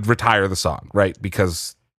it, we would retire the song, right?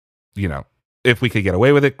 Because, you know, if we could get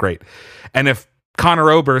away with it, great. And if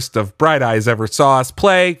Connor Oberst of Bright Eyes ever saw us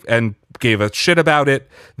play and gave a shit about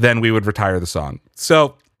it, then we would retire the song.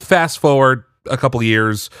 So fast forward a couple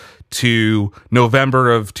years to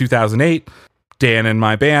November of 2008. Dan and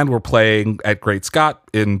my band were playing at Great Scott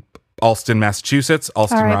in Allston, Massachusetts,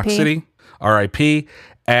 Allston Rock City, RIP.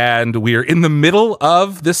 And we are in the middle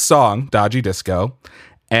of this song, Dodgy Disco,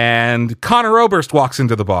 and Connor Oberst walks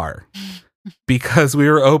into the bar because we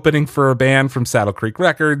were opening for a band from Saddle Creek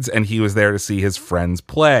Records, and he was there to see his friends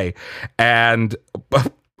play. And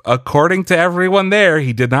according to everyone there,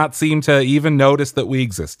 he did not seem to even notice that we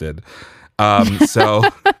existed. So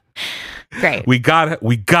great. We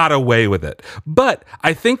got away with it. But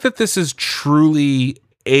I think that this is truly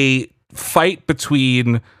a fight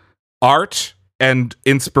between art and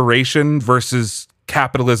inspiration versus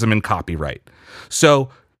capitalism and copyright. So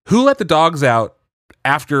Who Let the Dogs Out,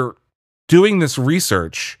 after doing this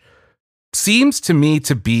research, seems to me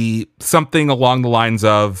to be something along the lines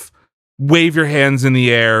of wave your hands in the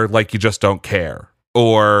air like you just don't care,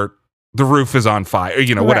 or the roof is on fire,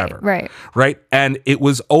 you know, whatever. Right. And it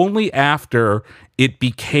was only after it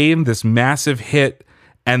became this massive hit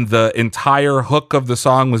and the entire hook of the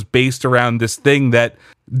song was based around this thing that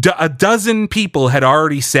a dozen people had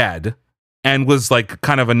already said and was like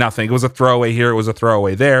kind of a nothing. It was a throwaway here. It was a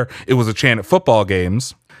throwaway there. It was a chant at football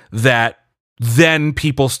games, that then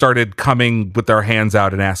people started coming with their hands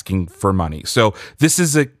out and asking for money. So this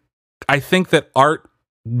is I think that art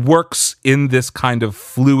works in this kind of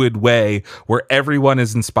fluid way where everyone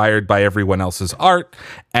is inspired by everyone else's art,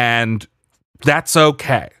 and that's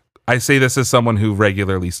okay. I say this as someone who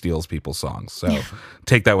regularly steals people's songs, so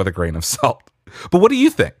take that with a grain of salt. But what do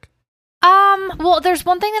you think? Well, there's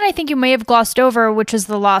one thing that I think you may have glossed over, which is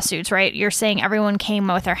the lawsuits, right? You're saying everyone came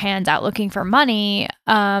with their hands out looking for money,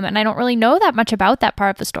 and I don't really know that much about that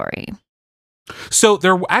part of the story. So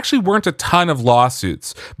there actually weren't a ton of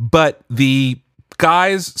lawsuits, but the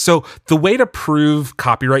guys, so the way to prove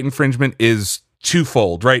copyright infringement is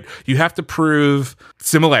twofold, right? You have to prove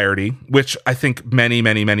similarity, which I think many,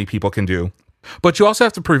 many, many people can do, but you also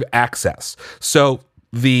have to prove access. So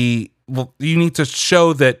you need to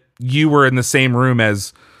show that you were in the same room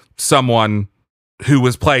as someone who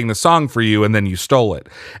was playing the song for you and then you stole it.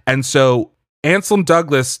 And so Anselm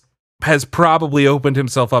Douglas has probably opened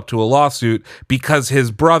himself up to a lawsuit because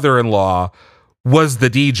his brother-in-law was the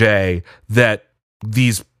DJ that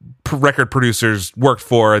these record producers worked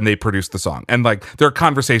for, and they produced the song. And like, there are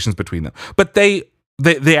conversations between them, but they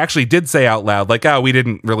actually did say out loud, like, "Oh, we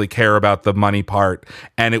didn't really care about the money part."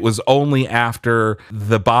 And it was only after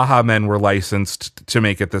the Baha Men were licensed to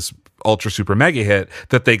make it this ultra super mega hit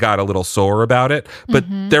that they got a little sore about it. But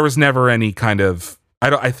there was never any kind of,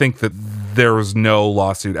 I think that there was no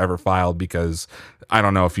lawsuit ever filed, because I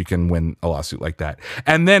don't know if you can win a lawsuit like that.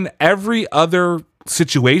 And then every other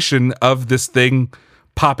situation of this thing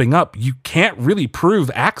popping up, you can't really prove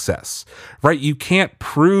access, right? You can't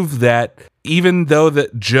prove that even though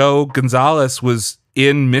that Joe Gonzalez was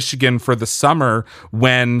in Michigan for the summer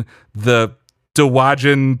when the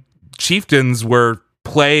Dowagian chieftains were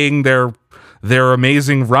playing their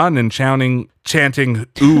amazing run and chanting,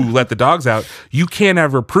 "Ooh, let the dogs out," you can't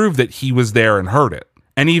ever prove that he was there and heard it.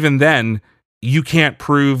 And even then, you can't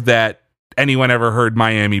prove that anyone ever heard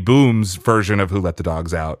Miami Boom's version of "Who Let the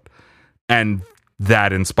Dogs Out," and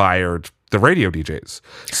that inspired the radio DJs.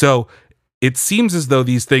 So it seems as though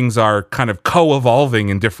these things are kind of co-evolving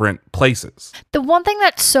in different places. The one thing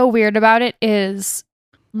that's so weird about it is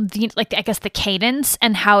I guess the cadence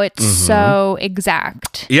and how it's so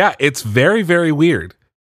exact. Yeah, it's very, very weird.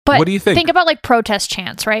 But what do you think? Think about like protest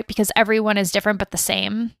chants, right? Because everyone is different but the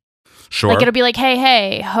same. Sure. Like it'll be like, "Hey,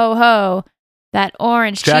 hey, ho, ho, that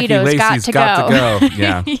orange Jackie Cheetos Lacey's got to go."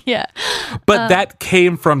 Yeah. Yeah. But that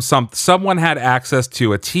came from someone had access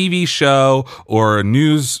to a TV show or a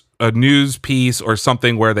news a news piece or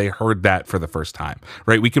something where they heard that for the first time,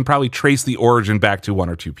 right? We can probably trace the origin back to one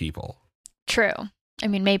or two people. True. I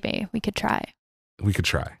mean, maybe we could try. We could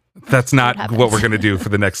try. That's not what we're going to do for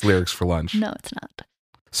the next Lyrics for Lunch. No, it's not.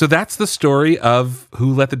 So that's the story of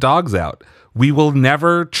Who Let the Dogs Out. We will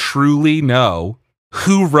never truly know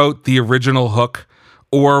who wrote the original hook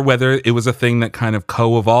or whether it was a thing that kind of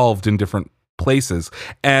co-evolved in different places.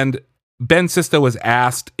 And Ben Sisto was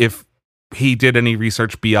asked if he did any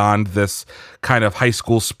research beyond this kind of high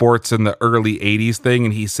school sports in the early 80s thing.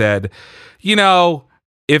 And he said, you know,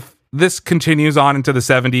 if this continues on into the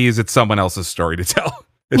 70s, it's someone else's story to tell.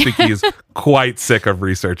 I think he's quite sick of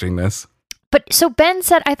researching this. But so Ben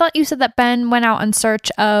said, I thought you said that Ben went out in search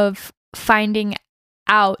of finding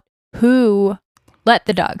out who let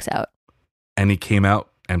the dogs out. And he came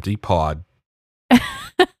out empty-pawed.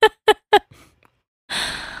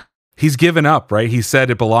 He's given up, right? He said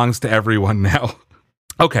it belongs to everyone now.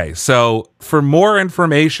 Okay, so for more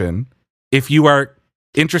information, if you are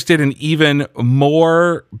interested in even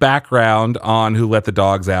more background on Who Let the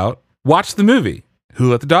Dogs Out, watch the movie, Who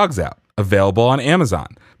Let the Dogs Out, available on Amazon.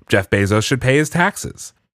 Jeff Bezos should pay his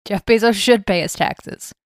taxes. Jeff Bezos should pay his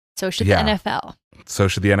taxes. So should the NFL. So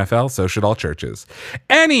should the NFL. So should all churches.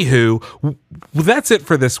 Anywho, that's it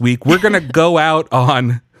for this week. We're going to go out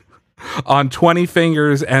on 20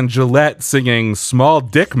 Fingers and Gillette singing Small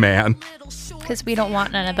Dick Man. Because we don't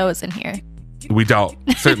want none of those in here. We don't.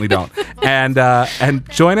 Certainly don't. And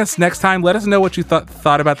join us next time. Let us know what you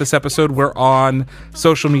thought about this episode. We're on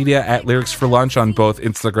social media at Lyrics for Lunch on both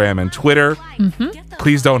Instagram and Twitter. Mm-hmm.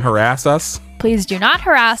 Please don't harass us. Please do not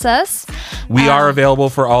harass us. We are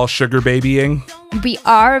available for all sugar babying. We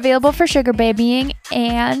are available for sugar babying.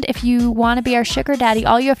 And if you want to be our sugar daddy,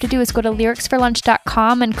 all you have to do is go to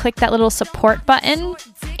lyricsforlunch.com and click that little support button.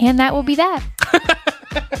 And that will be that.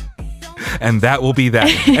 And that will be that.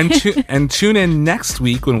 And tune in next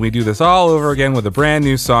week when we do this all over again with a brand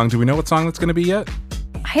new song. Do we know what song that's going to be yet?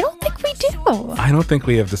 I don't think we do. I don't think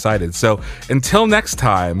we have decided. So until next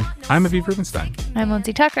time, I'm Aviv Rubenstein. I'm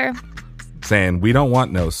Lindsay Tucker. Saying we don't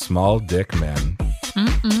want no small dick men.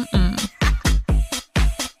 Mm-mm-mm.